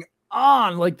 going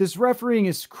on? Like this refereeing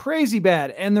is crazy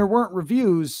bad. And there weren't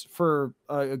reviews for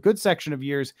a good section of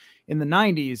years in the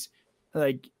 90s.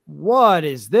 Like, what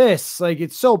is this? Like,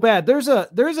 it's so bad. There's an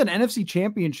NFC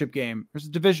championship game. There's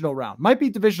a divisional round, might be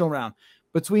divisional round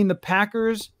between the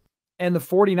Packers and the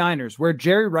 49ers where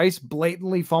Jerry Rice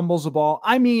blatantly fumbles a ball.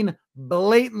 I mean,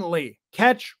 blatantly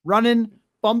catch, running,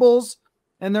 fumbles.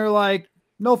 And they're like,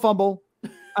 no fumble.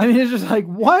 I mean, it's just like,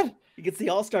 what? He gets the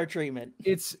all-star treatment.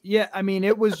 I mean,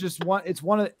 it was just one,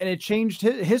 and it changed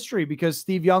history because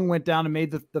Steve Young went down and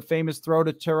made the famous throw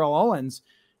to Terrell Owens.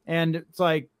 And it's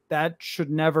like, that should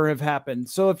never have happened.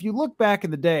 So if you look back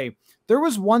in the day, there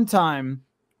was one time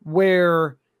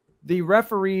where the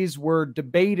referees were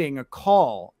debating a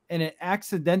call and it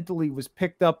accidentally was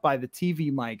picked up by the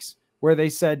TV mics where they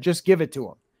said, just give it to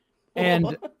him.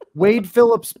 And Wade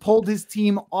Phillips pulled his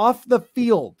team off the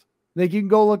field. Like, you can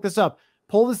go look this up.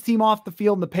 Pulled his team off the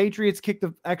field, and the Patriots kicked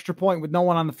the extra point with no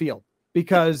one on the field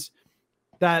because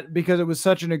it was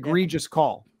such an egregious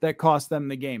call that cost them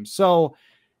the game. So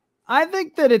I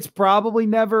think that it's probably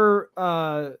never,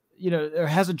 it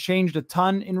hasn't changed a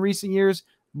ton in recent years.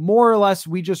 More or less,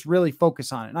 we just really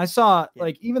focus on it. And I saw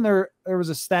like even there was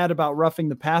a stat about roughing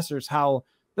the passers, how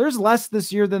there's less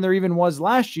this year than there even was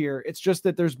last year. It's just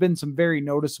that there's been some very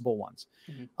noticeable ones.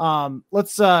 Mm-hmm.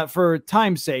 Let's, for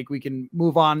time's sake, we can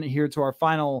move on here to our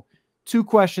final two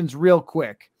questions real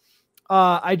quick.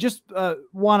 I just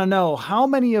want to know how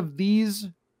many of these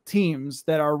teams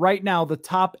that are right now the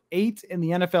top 8 in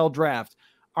the NFL draft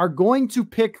are going to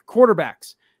pick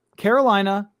quarterbacks.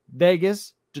 Carolina,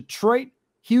 Vegas, Detroit,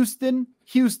 Houston,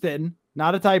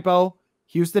 not a typo.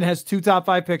 Houston has 2 top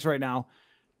 5 picks right now.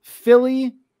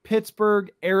 Philly,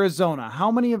 Pittsburgh, Arizona.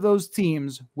 How many of those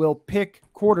teams will pick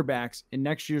quarterbacks in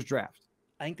next year's draft?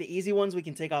 I think the easy ones we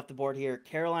can take off the board here,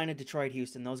 Carolina, Detroit,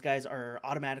 Houston. Those guys are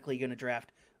automatically going to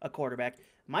draft a quarterback.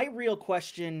 My real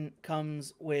question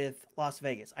comes with Las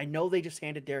Vegas. I know they just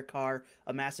handed Derek Carr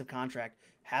a massive contract.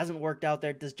 Hasn't worked out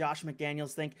there. Does Josh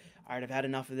McDaniels think, all right, I've had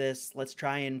enough of this. Let's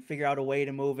try and figure out a way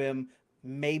to move him.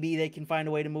 Maybe they can find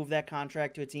a way to move that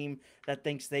contract to a team that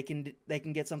thinks they can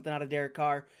get something out of Derek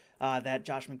Carr that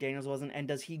Josh McDaniels wasn't. And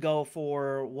does he go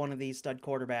for one of these stud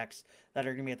quarterbacks that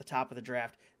are going to be at the top of the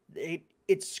draft?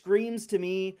 It screams to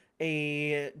me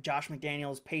a Josh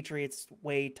McDaniels Patriots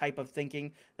way type of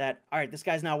thinking that, all right, this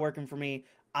guy's not working for me.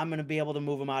 I'm going to be able to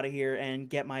move him out of here and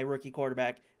get my rookie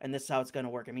quarterback, and this is how it's going to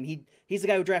work. I mean, he's the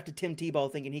guy who drafted Tim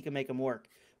Tebow thinking he could make him work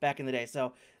back in the day.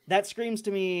 So that screams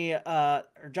to me, or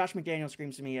Josh McDaniels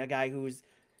screams to me, a guy who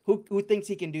thinks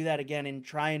he can do that again and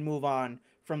try and move on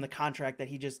from the contract that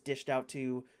he just dished out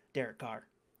to Derek Carr.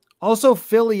 Also,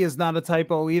 Philly is not a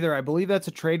typo either. I believe that's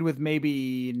a trade with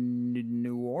maybe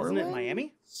New Orleans. Isn't it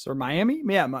Miami? Or Miami?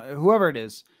 Yeah, whoever it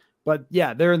is. But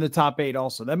yeah, they're in the top 8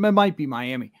 also. That might be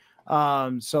Miami.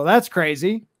 So that's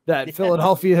crazy that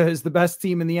Philadelphia is the best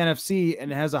team in the NFC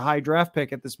and has a high draft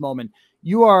pick at this moment.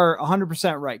 You are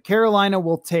 100% right. Carolina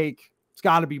will take, it's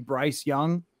got to be Bryce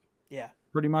Young. Yeah.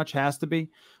 Pretty much has to be.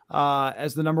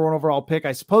 As the number 1 overall pick.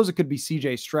 I suppose it could be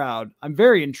CJ Stroud. I'm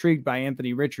very intrigued by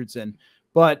Anthony Richardson.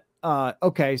 But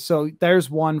okay, so there's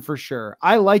one for sure.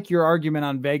 I like your argument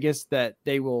on Vegas that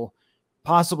they will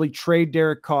possibly trade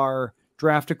Derek Carr,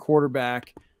 draft a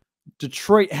quarterback.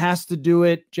 Detroit has to do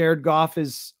it. Jared Goff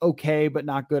is okay, but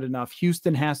not good enough.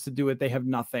 Houston has to do it. They have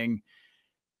nothing.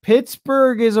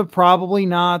 Pittsburgh is probably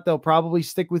not. They'll probably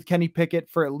stick with Kenny Pickett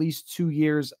for at least 2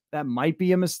 years. That might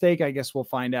be a mistake. I guess we'll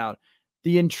find out.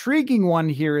 The intriguing one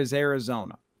here is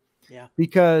Arizona. Yeah.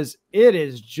 Because it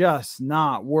is just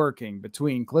not working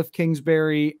between Cliff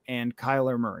Kingsbury and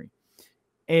Kyler Murray.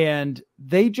 And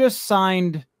they just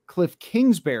signed Cliff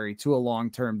Kingsbury to a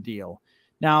long-term deal.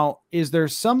 Now, is there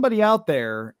somebody out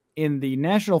there in the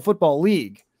National Football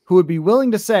League who would be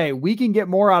willing to say, we can get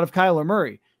more out of Kyler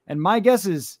Murray? And my guess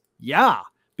is, yeah,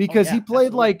 because he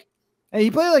played like an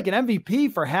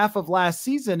MVP for half of last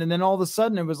season. And then all of a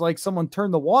sudden it was like someone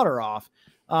turned the water off.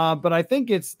 But I think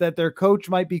it's that their coach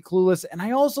might be clueless. And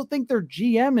I also think their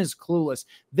GM is clueless.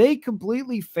 They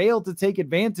completely failed to take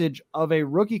advantage of a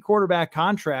rookie quarterback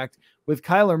contract with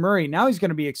Kyler Murray. Now he's going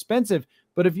to be expensive.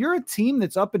 But if you're a team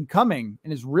that's up and coming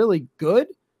and is really good,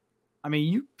 I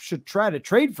mean, you should try to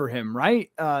trade for him,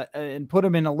 right? And put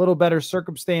him in a little better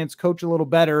circumstance, coach a little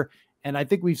better. And I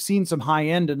think we've seen some high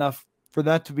end enough for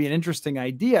that to be an interesting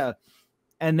idea.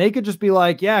 And they could just be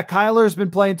like, yeah, Kyler's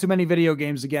been playing too many video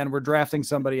games again. We're drafting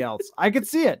somebody else. I could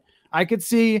see it. I could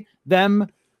see them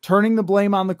turning the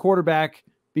blame on the quarterback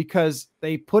because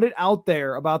they put it out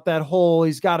there about that whole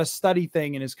he's got a study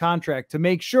thing in his contract to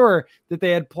make sure that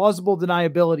they had plausible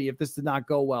deniability if this did not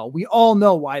go well. We all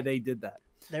know why they did that.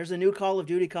 There's a new Call of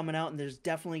Duty coming out, and there's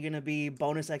definitely going to be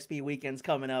bonus XP weekends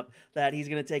coming up that he's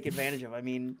going to take advantage of. I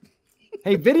mean,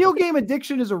 hey, video game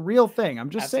addiction is a real thing. I'm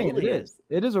just saying it Absolutely is.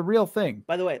 It is a real thing.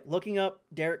 By the way, looking up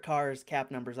Derek Carr's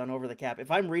cap numbers on Over the Cap, if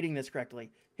I'm reading this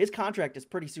correctly, his contract is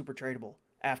pretty super tradable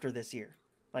after this year.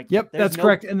 Like, yep, that's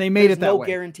correct. And they made it that way. No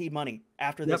guaranteed money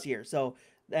after this year. So,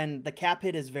 and the cap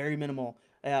hit is very minimal.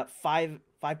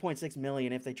 5.6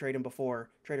 million if they trade or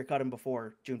cut him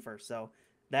before June 1st. So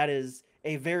that is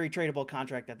a very tradable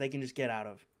contract that they can just get out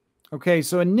of. Okay,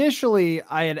 so initially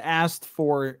I had asked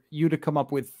for you to come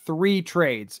up with 3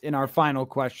 trades in our final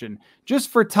question. Just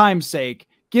for time's sake,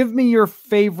 give me your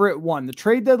favorite one. The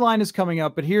trade deadline is coming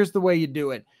up, but here's the way you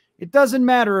do it. It doesn't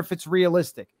matter if it's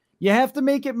realistic. You have to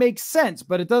make it make sense,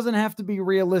 but it doesn't have to be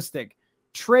realistic.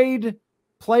 Trade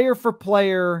player for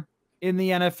player in the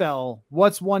NFL.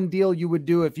 What's one deal you would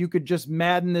do if you could just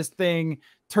Madden this thing,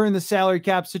 turn the salary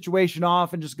cap situation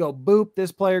off and just go boop,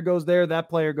 this player goes there, that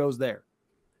player goes there?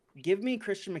 Give me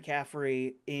Christian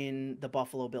McCaffrey in the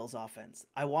Buffalo Bills offense.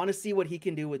 I want to see what he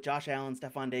can do with Josh Allen,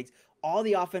 Stephon Diggs, all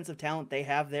the offensive talent they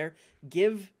have there.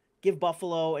 Give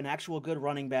Buffalo an actual good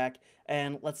running back,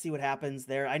 and let's see what happens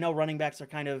there. I know running backs are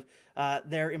kind of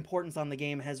their importance on the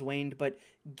game has waned, but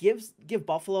give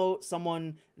Buffalo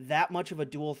someone that much of a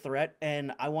dual threat,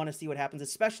 and I want to see what happens,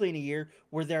 especially in a year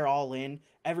where they're all in.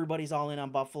 Everybody's all in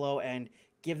on Buffalo, and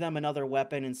give them another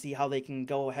weapon and see how they can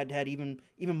go head-to-head even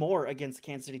more against the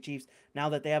Kansas City Chiefs. Now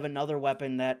that they have another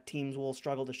weapon that teams will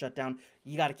struggle to shut down,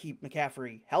 you got to keep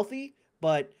McCaffrey healthy,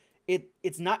 but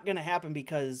it's not going to happen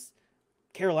because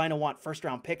Carolina want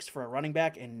first-round picks for a running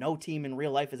back, and no team in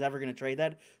real life is ever going to trade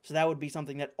that. So that would be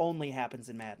something that only happens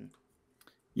in Madden.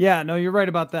 Yeah, no, you're right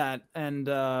about that. And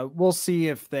we'll see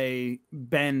if they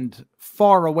bend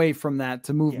far away from that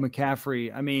to move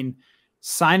McCaffrey. I mean,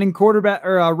 signing quarterback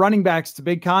or running backs to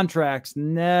big contracts,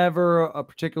 never a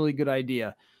particularly good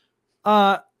idea.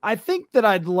 I think that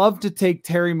I'd love to take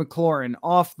Terry McLaurin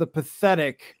off the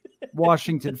pathetic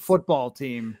Washington football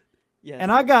team. Yes.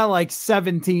 And I got like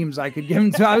 7 teams I could give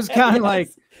him to. I was kind of like,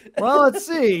 well, let's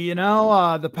see,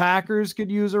 the Packers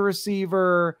could use a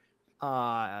receiver,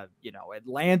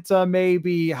 Atlanta,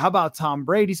 maybe. How about Tom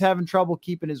Brady's having trouble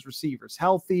keeping his receivers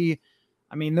healthy?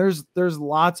 I mean, there's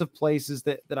lots of places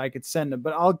that I could send him,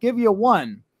 but I'll give you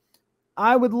one.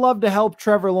 I would love to help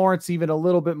Trevor Lawrence even a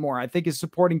little bit more. I think his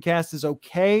supporting cast is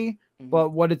okay, but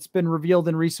what it's been revealed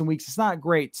in recent weeks, it's not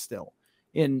great still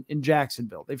in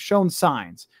Jacksonville. They've shown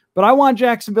signs, but I want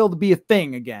Jacksonville to be a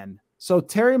thing again. So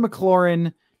Terry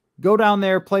McLaurin, go down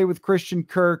there, play with Christian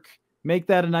Kirk, make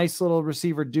that a nice little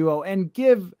receiver duo, and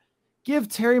give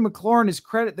Terry McLaurin his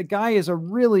credit. The guy is a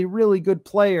really, really good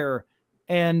player,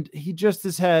 and he just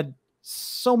has had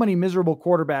so many miserable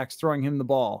quarterbacks throwing him the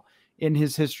ball in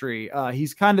his history.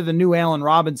 He's kind of the new Allen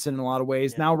Robinson in a lot of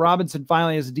ways. Yeah. Now Robinson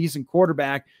finally has a decent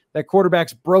quarterback. That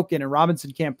quarterback's broken, and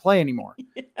Robinson can't play anymore.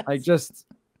 Yes. Like, just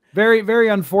very, very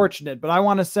unfortunate. But I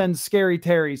want to send Scary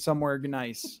Terry somewhere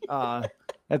nice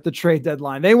at the trade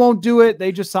deadline. They won't do it.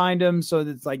 They just signed him, so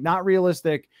it's like not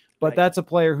realistic. But that's a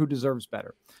player who deserves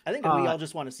better. I think that we all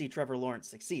just want to see Trevor Lawrence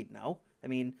succeed. No, I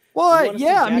mean, well,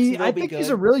 yeah, I mean, I think he's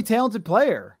a really talented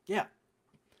player. Yeah,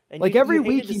 and like every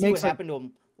week he makes what happened to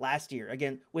him last year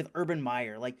again with Urban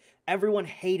Meyer. Like, everyone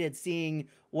hated seeing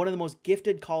one of the most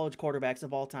gifted college quarterbacks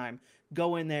of all time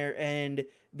go in there and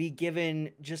be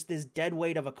given just this dead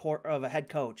weight of a head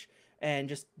coach and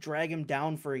just drag him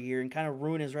down for a year and kind of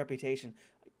ruin his reputation.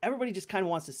 Everybody just kind of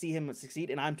wants to see him succeed,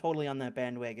 and I'm totally on that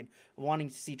bandwagon, wanting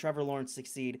to see Trevor Lawrence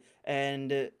succeed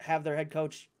and have their head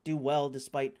coach do well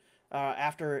despite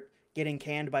after getting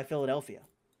canned by Philadelphia.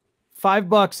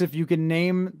 $5 if you can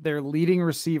name their leading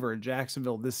receiver in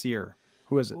Jacksonville this year.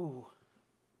 Who is it? Ooh.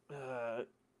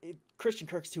 Christian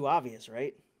Kirk's too obvious,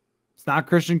 right? It's not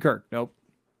Christian Kirk. Nope.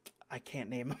 I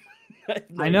can't name him.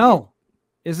 I know.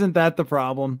 Isn't that the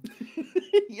problem?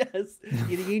 Yes.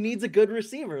 He needs a good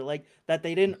receiver like that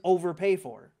they didn't overpay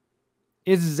for.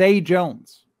 Is Zay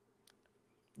Jones.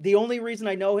 The only reason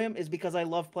I know him is because I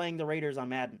love playing the Raiders on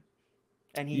Madden.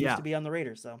 And he used to be on the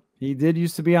Raiders, so. He did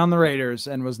used to be on the Raiders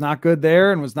and was not good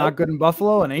there and was not good in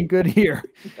Buffalo and ain't good here.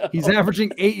 No. He's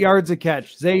averaging 8 yards a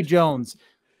catch. Zay Jones.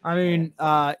 I mean,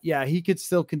 he could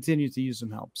still continue to use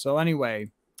some help. So anyway,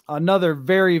 another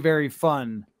very, very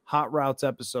fun Hot Routes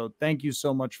episode. Thank you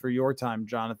so much for your time,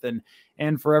 Jonathan,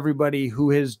 and for everybody who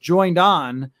has joined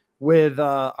on with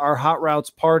our Hot Routes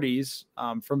parties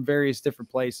from various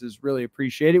different places. Really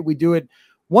appreciate it. We do it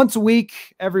once a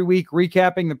week, every week,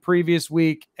 recapping the previous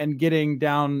week and getting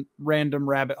down random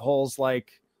rabbit holes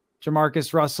like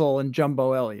Jamarcus Russell and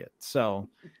Jumbo Elliott. So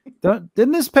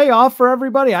didn't this pay off for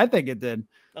everybody? I think it did.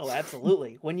 Oh,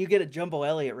 absolutely. When you get a Jumbo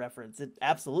Elliott reference, it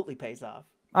absolutely pays off.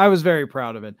 I was very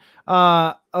proud of it.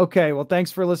 Okay, well,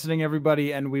 thanks for listening,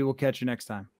 everybody, and we will catch you next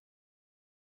time.